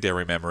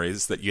secondary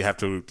memories that you have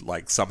to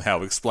like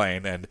somehow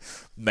explain. And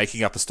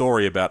making up a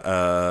story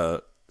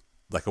about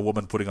like a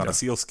woman putting on a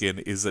seal skin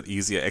is an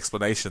easier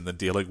explanation than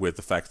dealing with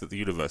the fact that the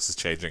universe is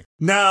changing.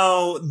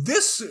 Now,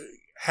 this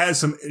has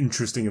some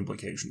interesting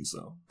implications,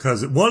 though,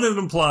 because one, it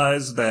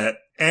implies that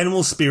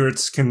animal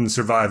spirits can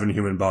survive in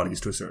human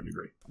bodies to a certain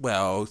degree.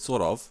 Well,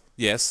 sort of.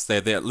 Yes,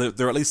 they're at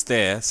least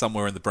there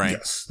somewhere in the brain.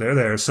 Yes, they're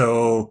there.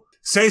 So,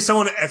 say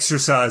someone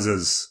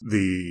exorcises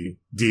the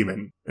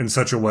demon in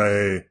such a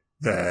way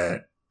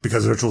that,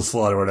 because the ritual's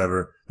flawed or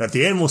whatever, that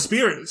the animal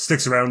spirit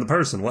sticks around the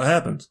person. What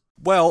happens?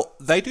 Well,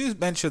 they do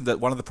mention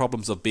that one of the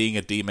problems of being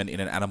a demon in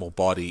an animal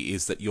body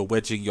is that you're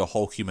wedging your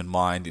whole human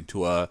mind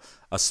into a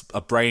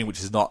brain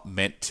which is not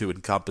meant to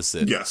encompass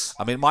it. Yes.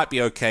 I mean, it might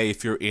be okay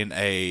if you're in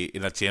a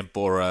chimp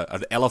or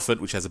an elephant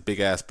which has a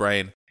big-ass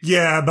brain.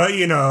 Yeah, but,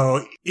 you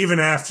know, even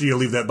after you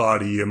leave that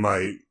body, you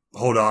might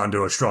hold on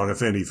to a strong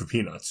affinity for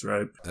peanuts,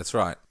 right? That's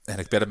right. And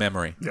a better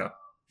memory. Yeah.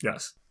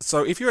 Yes.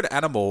 So if you're an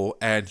animal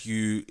and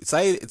you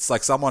say it's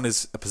like someone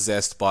is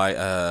possessed by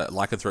a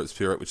lycanthrope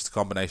spirit, which is a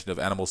combination of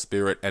animal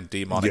spirit and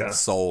demonic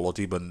soul or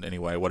demon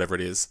anyway, whatever it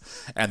is,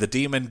 and the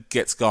demon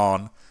gets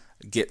done,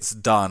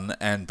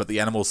 but the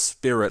animal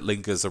spirit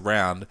lingers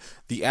around,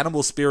 the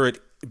animal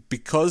spirit,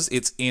 because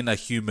it's in a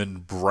human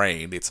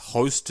brain, it's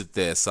hosted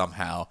there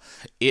somehow,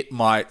 it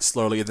might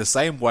slowly, in the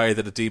same way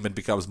that a demon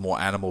becomes more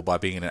animal by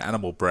being in an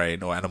animal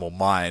brain or animal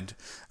mind,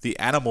 the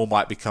animal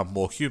might become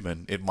more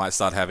human. It might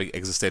start having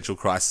existential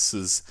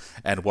crises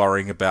and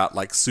worrying about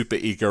like super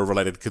ego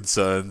related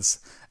concerns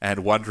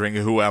and wondering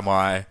who am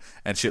I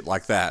and shit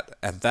like that.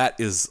 And that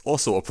is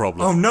also a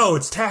problem. Oh no,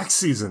 it's tax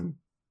season.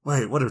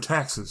 Wait, what are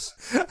taxes?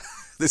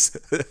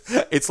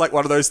 It's like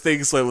one of those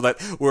things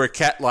where a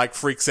cat like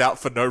freaks out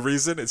for no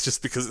reason. It's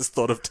just because it's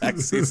thought of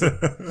tax season.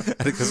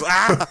 And it goes,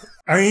 ah!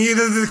 I mean,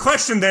 the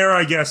question there,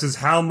 I guess, is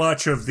how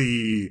much of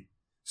the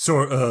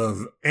sort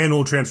of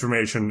animal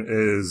transformation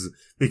is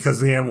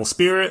because of the animal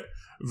spirit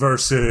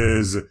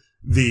versus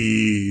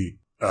the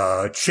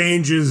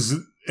changes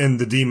in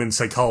the demon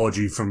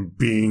psychology from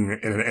being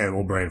in an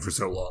animal brain for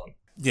so long.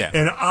 Yeah.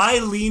 And I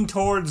lean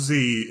towards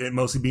it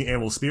mostly being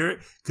animal spirit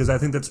because I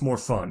think that's more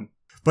fun.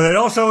 But it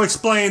also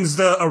explains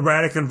the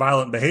erratic and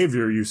violent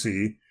behavior you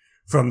see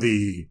from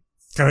the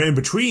kind of in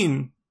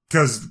between,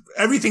 because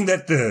everything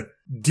that the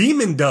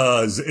demon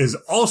does is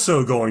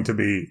also going to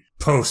be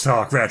post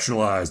hoc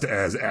rationalized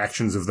as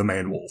actions of the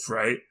main wolf,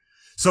 right?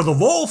 So the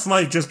wolf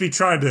might just be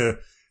trying to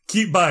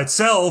keep by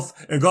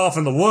itself and go off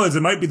in the woods.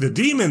 It might be the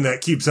demon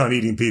that keeps on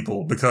eating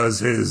people because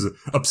his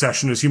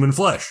obsession is human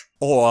flesh.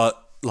 Or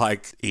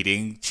like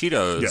eating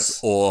Cheetos,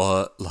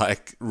 or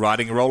like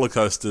riding roller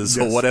coasters,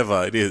 or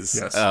whatever it is.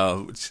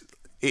 Yes.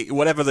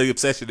 Whatever the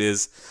obsession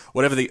is,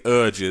 whatever the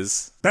urge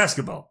is.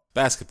 Basketball,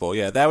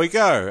 yeah. There we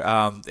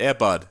go. Air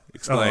Bud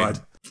explained.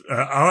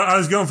 I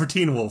was going for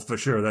Teen Wolf for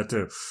sure, that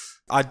too.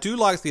 I do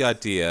like the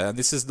idea, and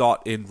this is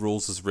not in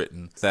rules as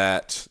written,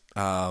 that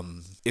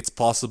it's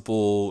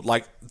possible,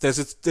 like,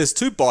 there's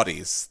two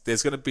bodies.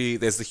 There's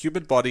the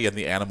human body and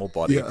the animal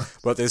body,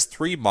 but there's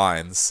three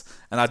minds,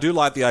 and I do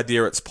like the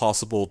idea it's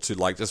possible to,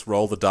 like, just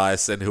roll the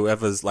dice, and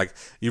whoever's, like,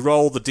 you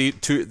roll the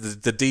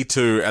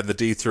D2 and the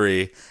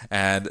D3,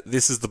 and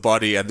this is the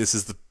body, and this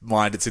is the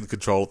mind, it's in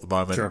control at the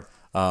moment. Sure.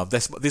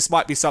 This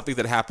might be something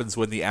that happens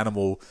when the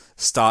animal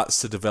starts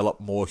to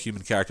develop more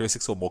human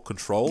characteristics or more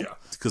control.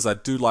 Because I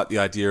do like the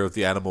idea of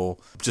the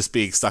animal just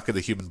being stuck in the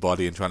human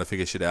body and trying to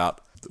figure shit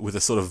out with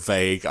a sort of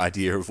vague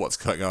idea of what's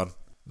going on.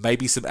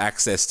 Maybe some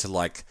access to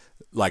like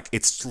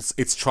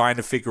it's trying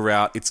to figure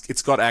out.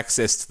 It's got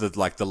access to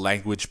the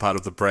language part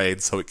of the brain,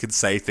 so it can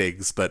say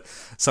things, but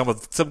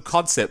some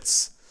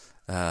concepts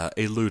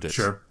elude it.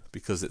 Sure.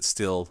 Because it's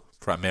still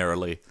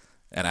primarily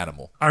an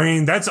animal. I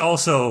mean, that's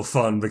also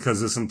fun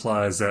because this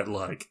implies that,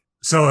 like,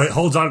 so it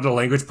holds on to the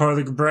language part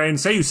of the brain.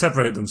 Say you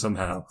separate them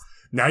somehow.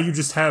 Now you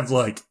just have,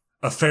 like,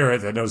 a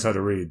ferret that knows how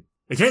to read.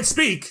 It can't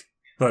speak,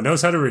 but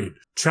knows how to read.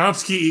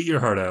 Chomsky, eat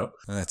your heart out.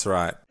 That's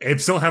right.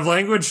 Apes don't have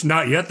language?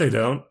 Not yet, they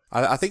don't.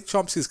 I think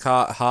Chomsky's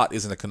heart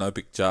is in a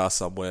canopic jar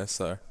somewhere,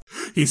 so.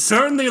 He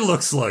certainly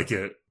looks like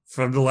it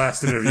from the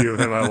last interview of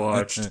him I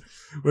watched,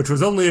 which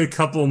was only a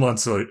couple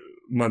months old.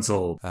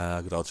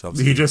 Good old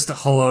Chomsky. He just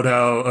hollowed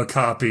out a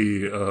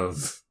copy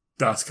of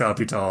Das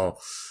Kapital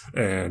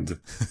and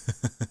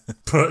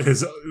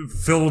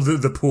filled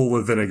the pool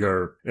with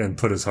vinegar and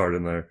put his heart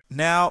in there.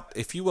 Now,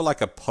 if you were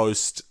like a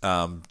post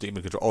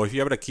demon control, or if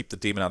you're able to keep the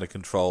demon under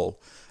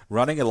control,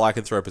 running a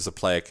lycanthrope as a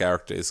player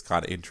character is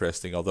kind of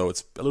interesting, although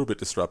it's a little bit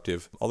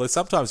disruptive. Although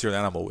sometimes you're an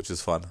animal, which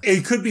is fun.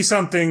 It could be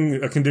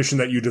a condition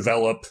that you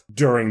develop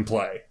during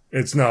play.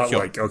 It's not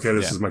like, okay,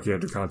 this is my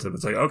character concept.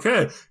 It's like,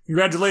 okay,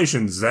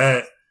 congratulations,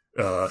 that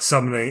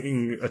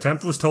summoning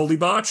attempt was totally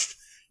botched.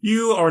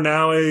 You are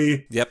now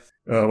a... Yep.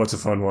 What's a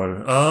fun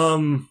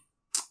one?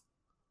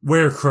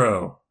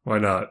 Werecrow. Why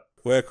not?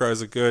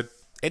 Werecrows are good.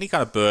 Any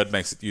kind of bird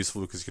makes it useful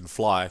because you can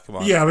fly. Come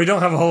on. Yeah, we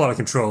don't have a whole lot of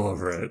control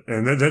over it.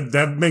 And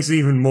that makes it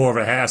even more of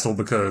a hassle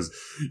because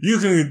you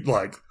can,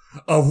 like,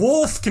 A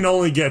wolf can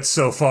only get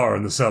so far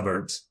in the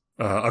suburbs.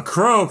 A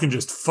crow can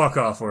just fuck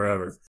off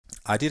wherever.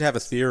 I did have a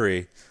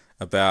theory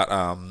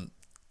about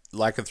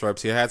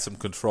lycanthropes. You had some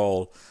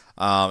control,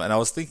 and I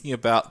was thinking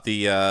about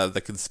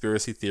the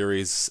conspiracy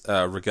theories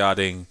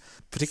regarding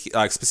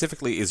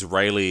specifically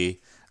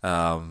Israeli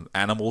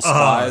animal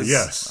spies,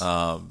 yes,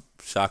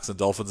 sharks and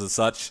dolphins and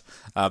such,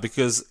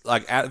 because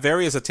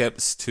various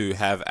attempts to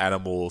have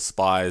animal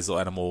spies or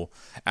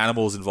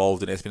animals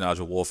involved in espionage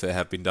or warfare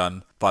have been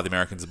done by the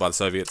Americans and by the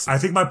Soviets. I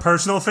think my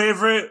personal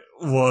favorite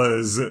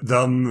was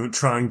them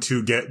trying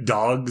to get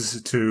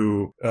dogs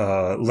to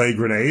lay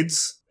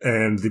grenades.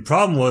 And the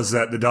problem was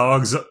that the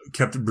dogs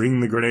kept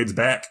bringing the grenades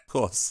back. Of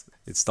course.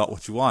 It's not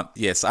what you want.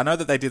 Yes, I know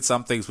that they did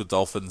some things with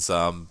dolphins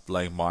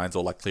laying mines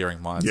or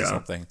clearing mines or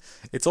something.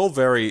 It's all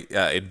very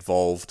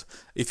involved.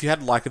 If you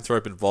had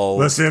lycanthrope involved...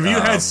 Listen, if you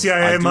had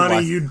CIA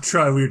money, you'd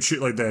try weird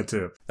shit like that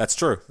too. That's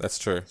true.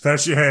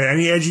 Especially, hey,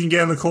 any edge you can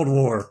get in the Cold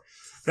War.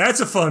 That's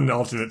a fun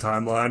alternate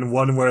timeline.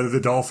 One where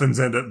the dolphins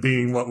end up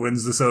being what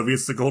wins the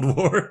Soviets the Cold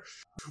War.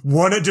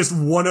 One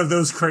of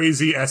those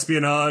crazy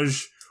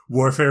espionage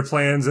warfare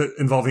plans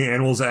involving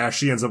animals that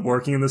actually ends up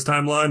working in this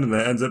timeline, and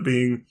that ends up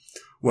being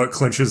what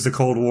clinches the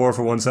Cold War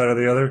for one side or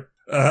the other.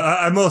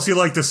 I mostly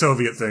like the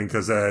Soviet thing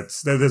because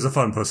there's a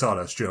fun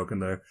Posadas joke in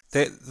there.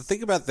 The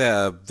thing about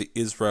the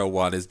Israel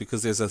one is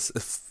because there's a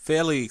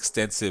fairly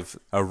extensive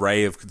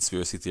array of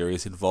conspiracy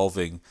theories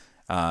involving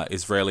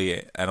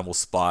Israeli animal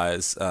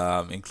spies,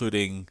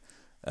 including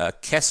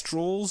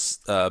kestrels,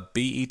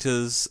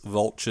 bee-eaters,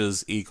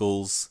 vultures,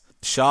 eagles,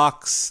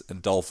 sharks,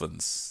 and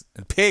dolphins,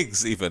 and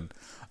pigs even.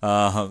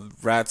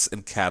 Rats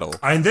and cattle.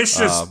 And this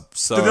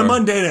the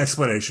mundane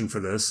explanation for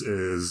this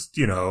is,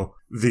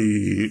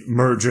 the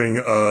merging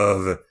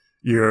of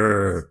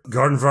your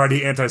garden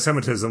variety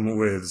anti-Semitism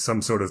with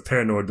some sort of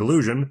paranoid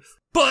delusion.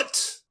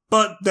 But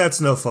that's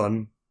no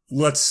fun.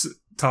 Let's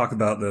talk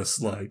about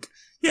this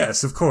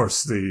yes, of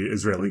course the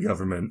Israeli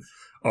government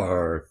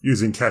are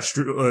using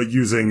kestrel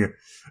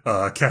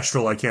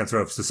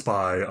lycanthropes to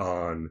spy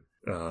on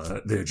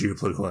their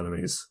geopolitical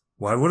enemies.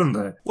 Why wouldn't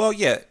they? Well,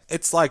 yeah,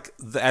 it's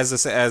as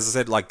I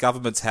said,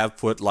 governments have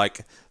put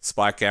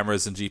spy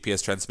cameras and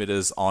GPS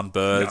transmitters on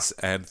birds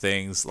and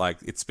things.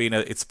 It's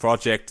a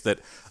project that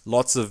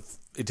lots of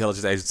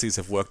intelligence agencies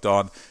have worked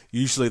on.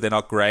 Usually they're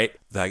not great.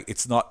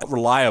 It's not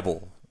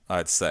reliable,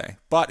 I'd say.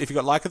 But if you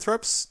got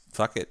lycanthropes,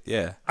 fuck it,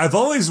 yeah. I've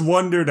always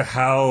wondered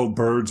how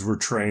birds were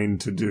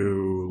trained to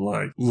do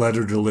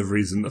letter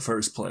deliveries in the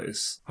first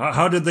place.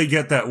 How did they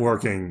get that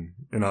working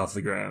and off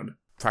the ground?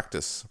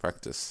 Practice.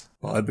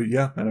 Well, I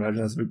imagine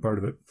that's a big part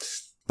of it.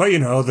 But,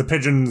 the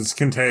pigeons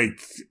can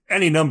take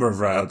any number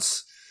of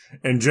routes.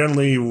 And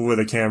generally, with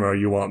a camera,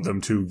 you want them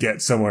to get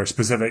somewhere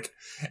specific.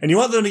 And you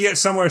want them to get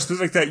somewhere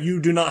specific that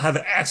you do not have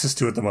access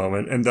to at the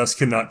moment, and thus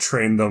cannot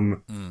train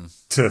them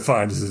to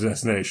find as a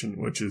destination,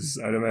 which is,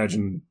 I'd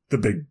imagine, the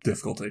big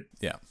difficulty.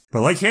 Yeah.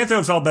 But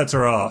lycanthropes, all bets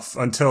are off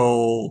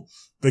until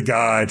the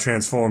guy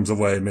transforms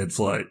away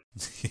mid-flight.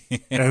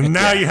 And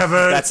now you have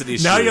that's an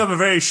issue. Now you have a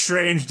very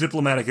strange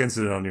diplomatic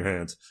incident on your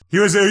hands. He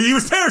was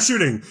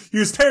parachuting. He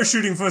was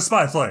parachuting from a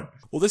spy plane.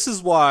 Well, this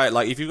is why,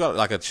 if you've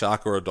got a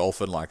shark or a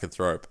dolphin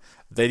lycanthrope,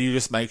 then you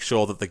just make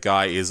sure that the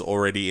guy is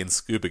already in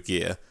scuba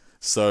gear,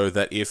 so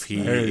that if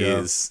he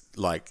is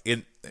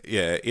in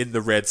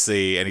the Red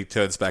Sea and he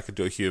turns back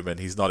into a human,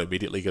 he's not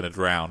immediately going to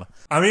drown.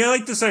 I mean, I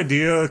like this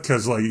idea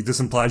because this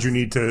implies you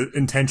need to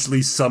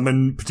intentionally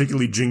summon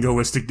particularly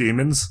jingoistic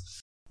demons.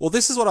 Well,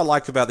 this is what I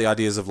like about the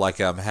ideas of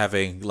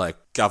having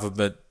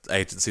government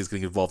agencies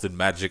getting involved in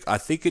magic. I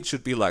think it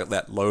should be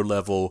that low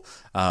level,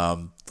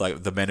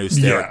 the men who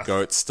stare at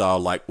goats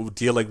style,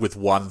 dealing with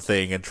one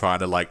thing and trying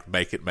to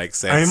make it make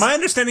sense. I mean, my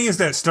understanding is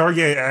that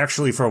Stargate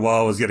actually for a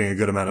while was getting a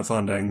good amount of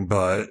funding,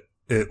 but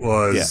it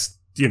was,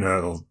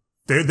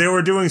 they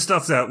were doing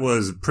stuff that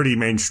was pretty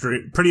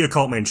mainstream, pretty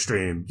occult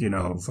mainstream,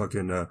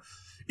 fucking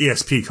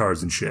ESP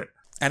cards and shit.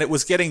 And it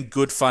was getting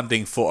good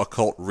funding for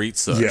occult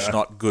research,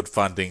 not good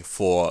funding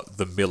for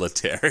the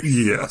military.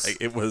 Yes.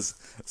 It was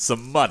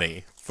some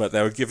money, but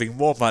they were giving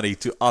more money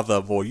to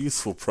other more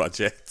useful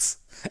projects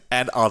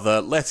and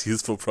other less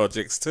useful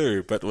projects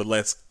too, but were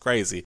less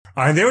crazy.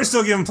 And they were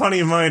still giving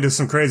plenty of money to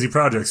some crazy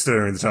projects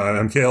during the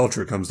time. MK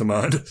Ultra comes to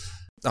mind.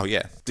 Oh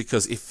yeah,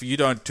 because if you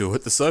don't do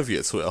it, the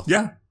Soviets will.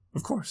 Yeah,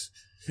 of course.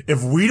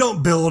 If we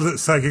don't build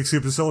psychic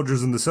super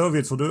soldiers, then the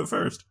Soviets will do it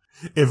first.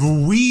 If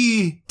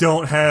we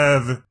don't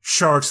have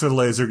sharks with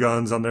laser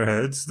guns on their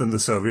heads, then the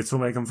Soviets will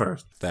make them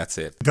first. That's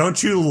it.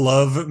 Don't you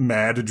love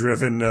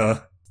mad-driven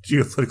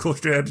geopolitical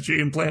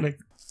strategy and planning?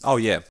 Oh,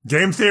 yeah.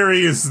 Game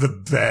theory is the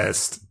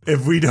best.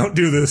 If we don't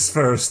do this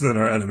first, then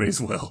our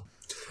enemies will.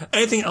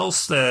 Anything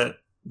else that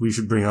we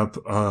should bring up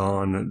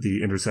on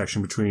the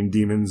intersection between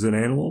demons and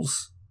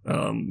animals?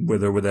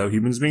 With or without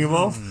humans being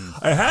involved?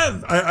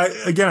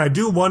 I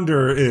do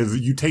wonder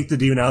if you take the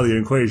demon out of the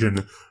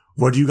equation,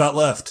 what do you got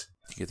left?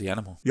 You get the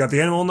animal. You got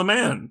the animal and the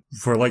man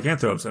for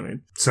lycanthropes, I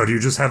mean. So do you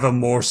just have a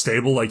more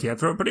stable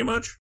lycanthrope, pretty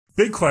much?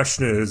 Big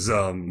question is,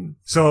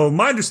 so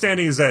my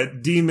understanding is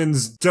that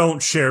demons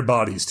don't share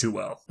bodies too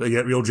well. They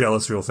get real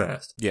jealous real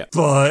fast. Yeah.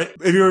 But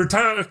if you're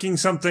talking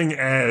something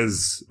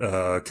as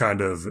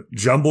kind of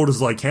jumbled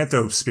as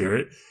lycanthrope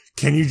spirit,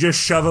 can you just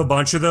shove a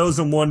bunch of those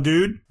in one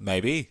dude?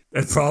 Maybe.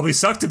 It'd probably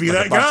suck to be Like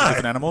that a bunch of guy.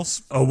 different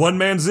animals. A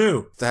one-man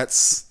zoo.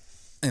 That's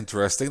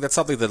interesting. That's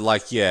something that,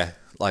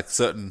 like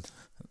certain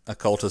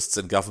occultists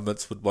and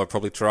governments would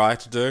probably try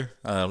to do.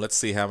 Let's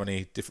see how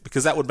many different...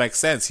 Because that would make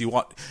sense.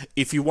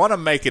 If you want to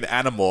make an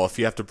animorph,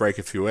 you have to break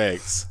a few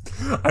eggs.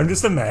 I'm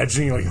just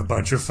imagining like a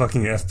bunch of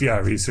fucking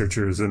FBI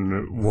researchers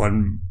and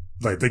one,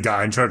 like the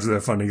guy in charge of their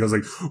funding goes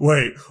like,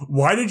 wait,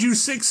 why did you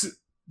stick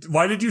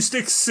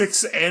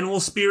 6 animal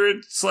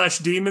spirit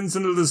 / demons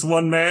into this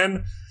one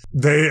man?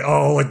 They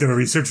all, like the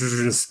researchers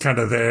are just kind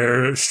of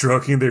there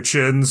stroking their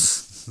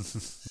chins,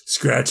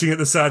 scratching at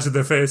the sides of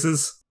their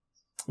faces.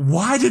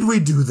 Why did we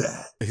do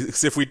that?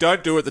 Because if we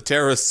don't do it, the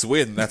terrorists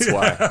win. That's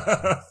why.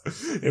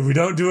 If we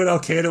don't do it,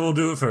 Al-Qaeda will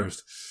do it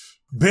first.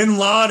 Bin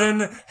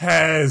Laden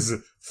has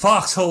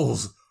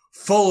foxholes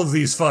full of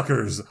these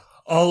fuckers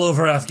all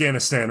over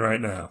Afghanistan right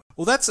now.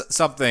 Well, that's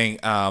something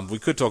we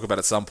could talk about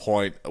at some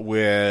point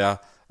where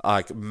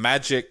like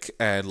magic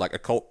and like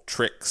occult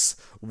tricks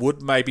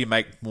would maybe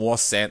make more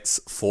sense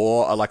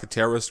for like a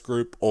terrorist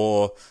group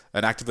or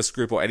an activist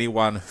group or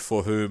anyone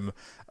for whom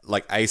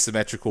like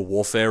asymmetrical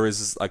warfare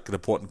is like an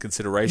important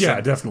consideration.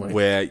 Yeah, definitely.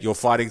 Where you're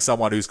fighting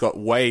someone who's got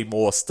way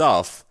more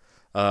stuff.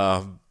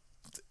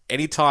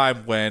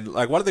 Anytime when,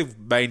 like, one of the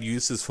main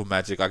uses for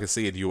magic I can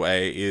see in UA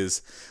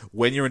is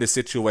when you're in a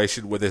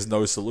situation where there's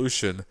no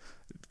solution,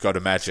 go to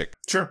magic.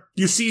 Sure.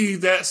 You see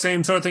that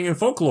same sort of thing in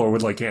folklore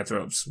with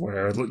lycanthropes,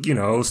 where, you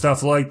know,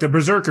 stuff like the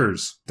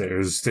berserkers.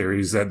 There's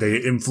theories that they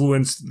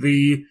influenced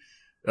the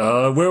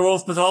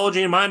werewolf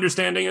mythology, and my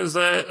understanding is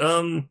that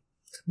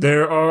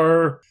there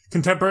are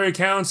contemporary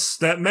accounts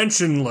that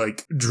mention,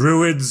 like,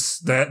 druids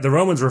that the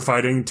Romans were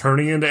fighting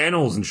turning into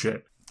animals and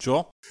shit.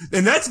 Sure.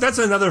 And that's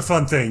another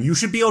fun thing. You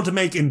should be able to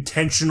make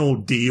intentional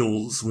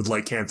deals with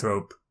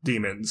lycanthrope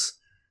demons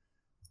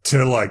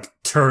to, like,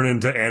 turn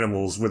into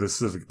animals with a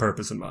specific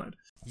purpose in mind.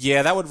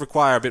 Yeah, that would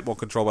require a bit more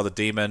control by the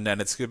demon,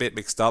 and it's a bit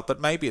mixed up, but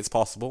maybe it's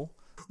possible.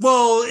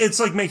 Well, it's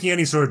like making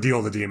any sort of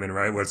deal with the demon,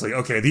 right? Where it's like,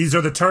 okay, these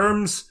are the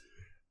terms.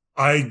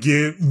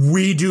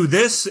 We do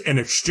this in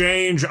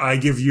exchange. I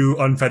give you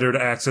unfettered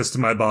access to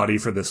my body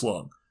for this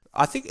long.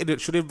 I think it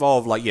should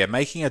involve, like,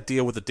 making a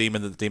deal with the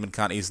demon that the demon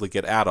can't isn't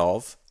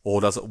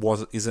going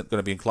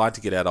to be inclined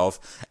to get out of,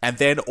 and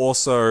then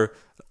also,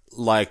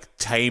 like,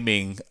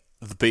 taming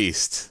the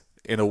beast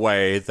in a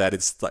way that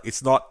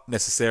it's not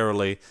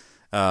necessarily...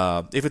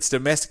 if it's a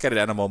domesticated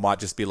animal, it might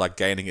just be, like,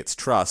 gaining its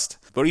trust.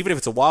 But even if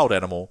it's a wild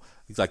animal,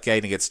 it's like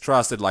gaining its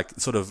trust and, like,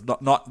 sort of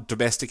not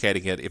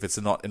domesticating it if it's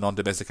not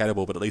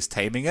non-domesticatable, but at least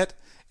taming it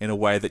in a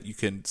way that you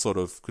can sort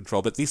of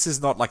control. But this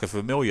is not like a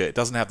familiar. It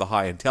doesn't have the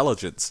high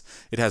intelligence.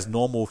 It has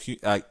normal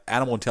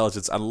animal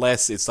intelligence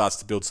unless it starts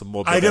to build some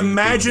more... I'd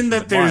imagine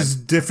that there's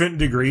different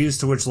degrees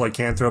to which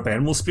lycanthrope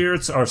animal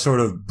spirits are sort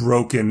of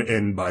broken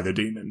in by the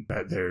demon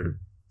that they're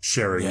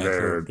sharing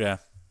their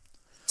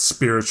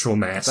spiritual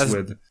mass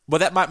with. Well,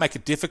 that might make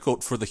it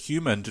difficult for the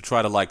human to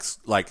try to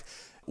like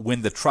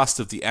win the trust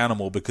of the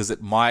animal, because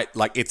it might,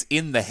 like, it's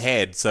in the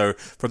head. So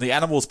from the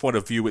animal's point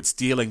of view, it's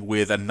dealing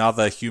with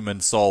another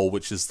human soul,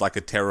 which is like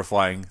a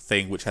terrifying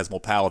thing, which has more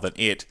power than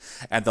it.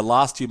 And the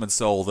last human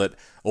soul that,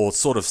 or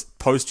sort of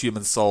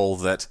post-human soul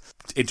that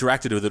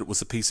interacted with it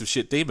was a piece of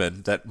shit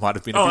demon that might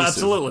have been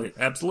abusive. Oh,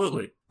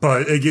 absolutely.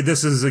 But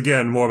this is,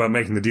 again, more about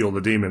making the deal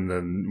with the demon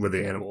than with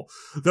the animal.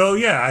 Though,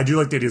 yeah, I do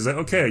like the idea that,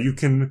 okay, you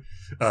can,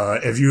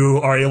 if you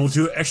are able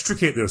to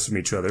extricate those from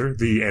each other,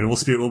 the animal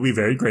spirit will be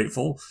very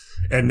grateful.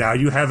 And now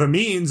you have a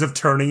means of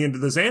turning into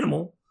this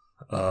animal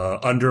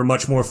under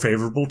much more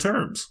favorable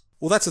terms.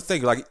 Well, that's the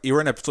thing. Like, you're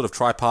in a sort of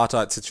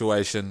tripartite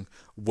situation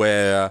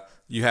where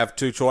you have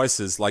two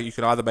choices. Like, you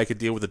can either make a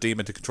deal with the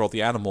demon to control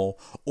the animal,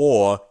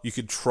 or you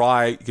could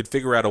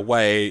figure out a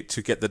way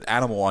to get the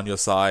animal on your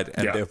side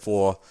and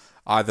therefore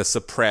either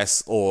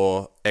suppress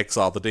or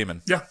exile the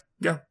demon. Yeah.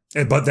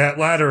 But that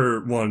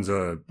latter one's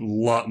a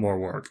lot more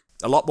work.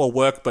 A lot more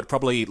work, but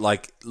probably,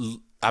 like,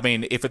 I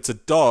mean, if it's a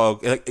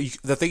dog,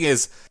 the thing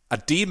is, a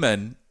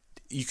demon,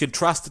 you can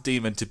trust the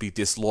demon to be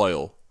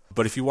disloyal.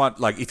 But if you want,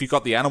 like, if you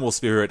got the animal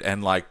spirit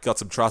and, like, got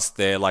some trust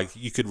there, like,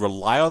 you could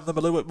rely on them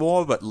a little bit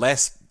more, but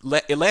less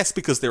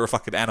because they're a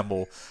fucking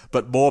animal,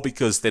 but more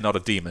because they're not a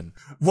demon.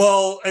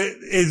 Well,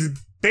 it'd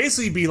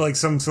basically be like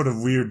some sort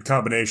of weird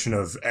combination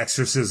of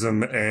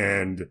exorcism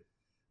and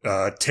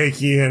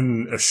taking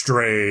in a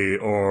stray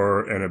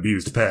or an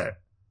abused pet,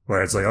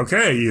 where it's like,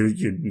 okay,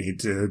 you need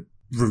to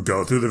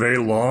go through the very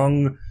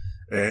long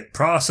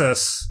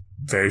process,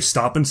 very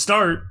stop and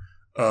start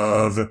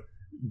of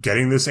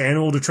getting this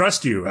animal to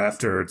trust you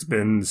after it's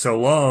been so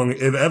long,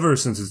 if ever,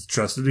 since it's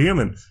trusted a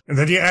human. And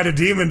then you add a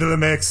demon to the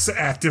mix,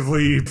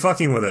 actively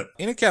fucking with it.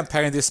 In a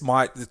campaign, this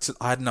might,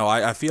 I don't know,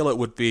 I feel it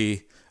would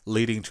be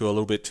leading to a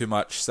little bit too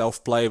much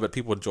self-play, but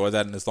people enjoy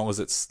that, and as long as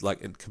it's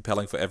like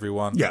compelling for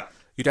everyone, Yeah.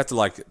 you'd have to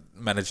like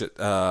manage it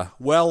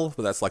well,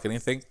 but that's like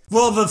anything.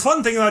 Well, the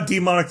fun thing about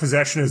demonic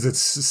possession is it's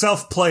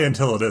self-play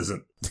until it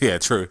isn't. Yeah,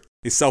 true.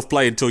 It's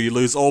self-play until you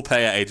lose all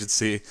player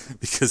agency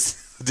because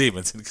the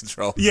demon's in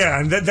control. Yeah,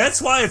 and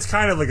that's why it's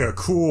kind of like a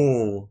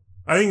cool...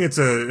 I think it's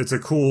a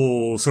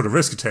cool sort of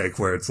risk to take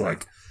where it's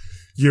like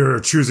you're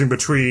choosing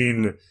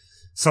between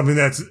something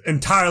that's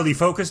entirely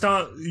focused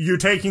on... You're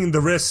taking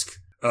the risk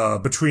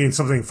between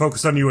something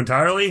focused on you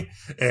entirely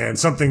and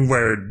something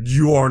where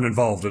you aren't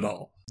involved at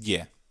all.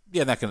 Yeah.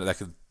 Yeah, that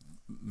can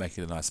make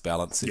it a nice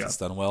balance if it's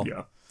done well.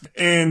 Yeah.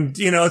 And,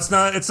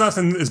 it's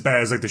nothing as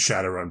bad as like the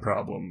Shadowrun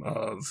problem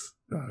of,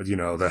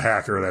 the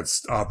hacker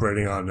that's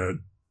operating on a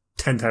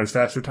 10 times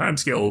faster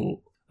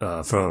timescale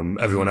from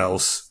everyone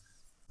else.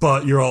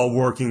 But you're all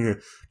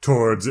working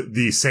towards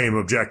the same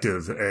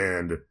objective,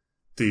 and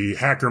the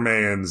hacker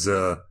man's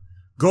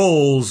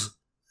goals,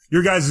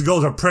 your guys'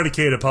 goals are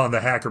predicated upon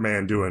the hacker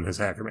man doing his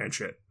hacker man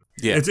shit.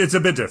 Yeah. It's a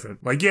bit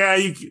different. Like, yeah,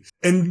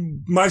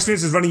 and my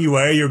experience is running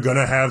UA, you're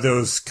gonna have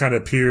those kind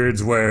of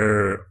periods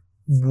where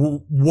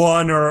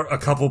one or a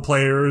couple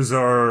players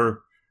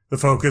are the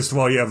focus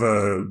while you have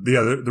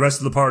the rest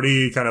of the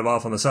party kind of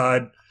off on the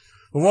side.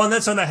 But one,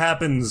 that's something that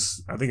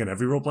happens, I think, in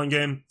every role-playing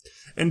game.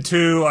 And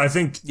two, I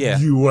think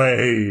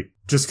UA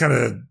just kind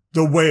of,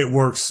 the way it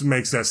works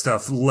makes that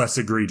stuff less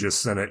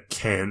egregious than it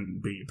can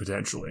be,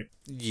 potentially.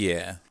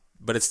 Yeah.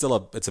 But it's still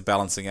a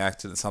balancing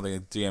act, and it's something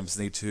that GMs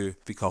need to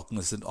be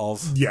cognizant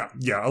of. Yeah.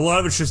 A lot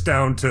of it's just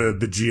down to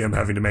the GM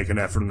having to make an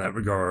effort in that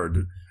regard.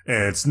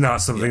 And it's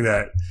not something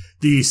that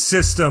the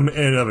system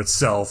in and of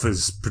itself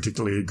is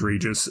particularly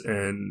egregious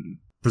in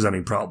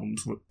presenting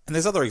problems with. And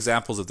there's other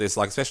examples of this,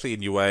 like especially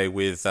in UA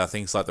with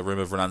things like the Room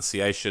of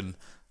Renunciation,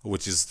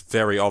 which is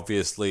very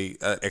obviously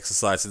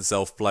exercise in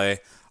self-play.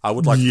 I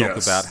would like to talk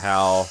about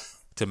how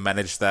to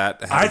manage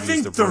that. How I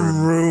think the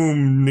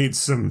room needs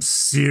some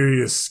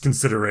serious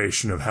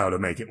consideration of how to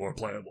make it more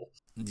playable.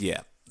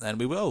 Yeah, and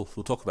we'll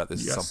talk about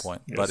this at some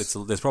point. But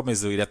the problem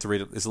is that we'd have to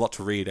read it. There's a lot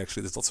to read,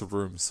 actually. There's lots of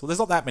rooms. Well, there's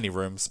not that many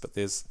rooms, but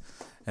there's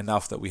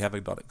enough that we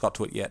haven't got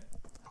to it yet.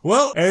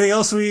 Well, anything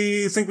else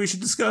we think we should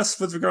discuss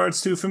with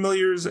regards to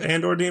familiars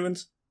and or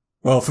demons?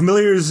 Well,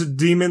 familiars,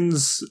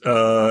 demons,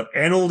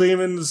 animal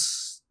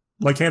demons,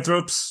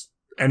 lycanthropes,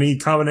 any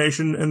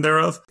combination in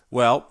thereof?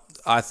 Well,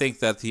 I think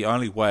that the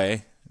only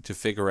way to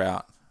figure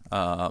out,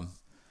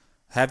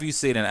 have you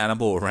seen an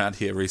animal around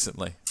here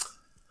recently?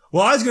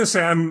 Well, I was going to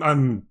say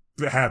I'm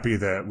happy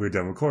that we're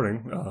done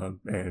recording,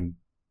 and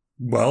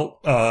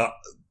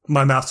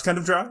my mouth's kind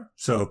of dry.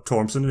 So,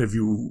 Tormson, if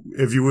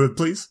you would,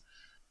 please.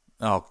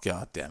 Oh,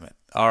 God damn it!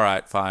 All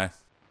right, fine.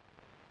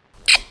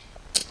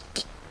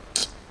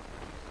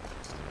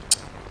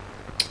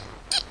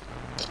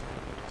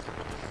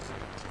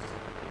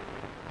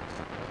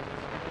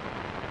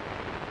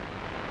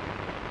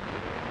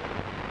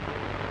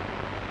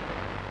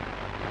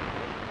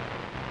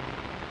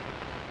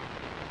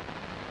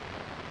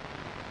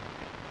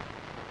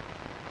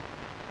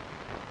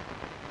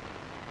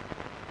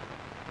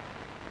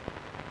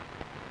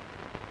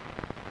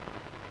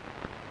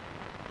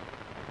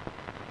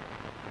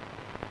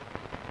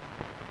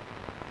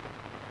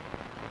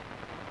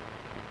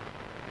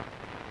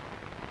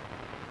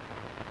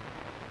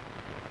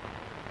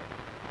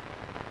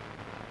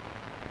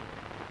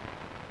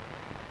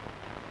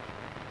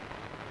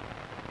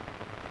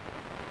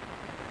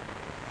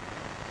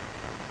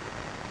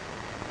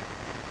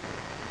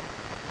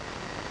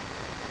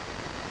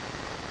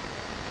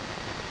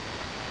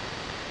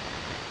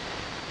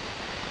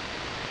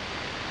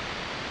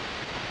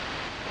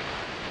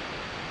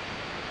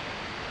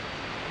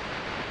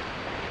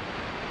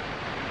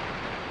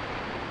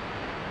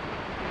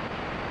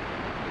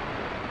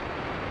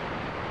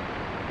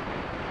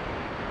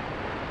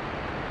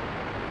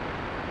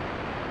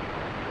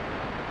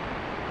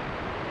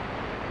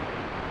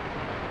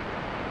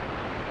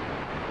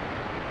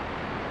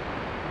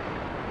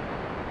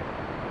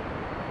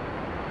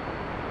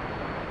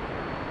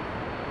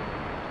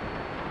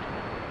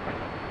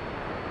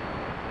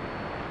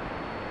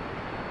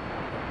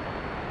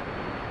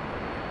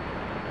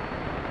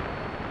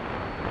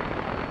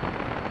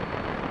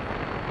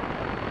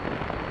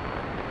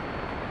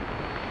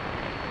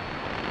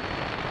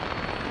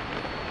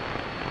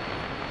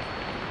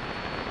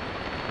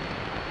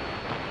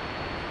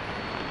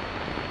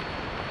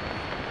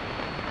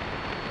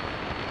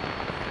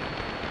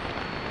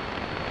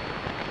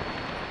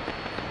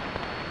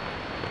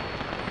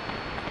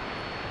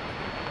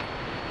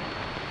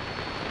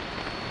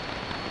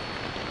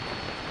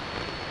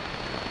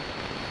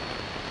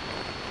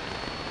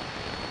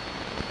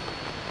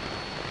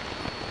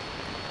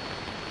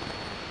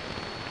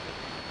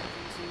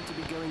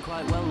 Going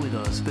quite well with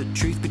us, but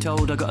truth be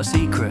told, I got a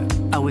secret.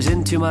 I was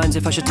in two minds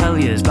if I should tell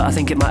yous, but I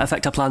think it might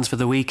affect our plans for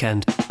the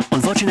weekend.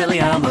 Unfortunately,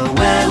 I'm a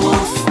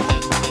werewolf.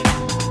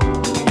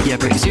 Yeah,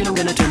 pretty soon I'm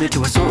gonna turn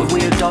into a sort of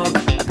weird dog,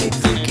 a big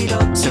freaky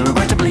dog. So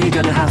regrettably,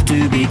 gonna have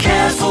to be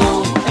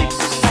careful.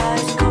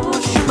 Exercise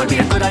caution. Might be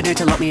a good idea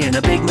to lock me in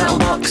a big metal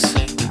box.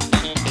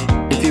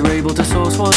 If you're able to source one,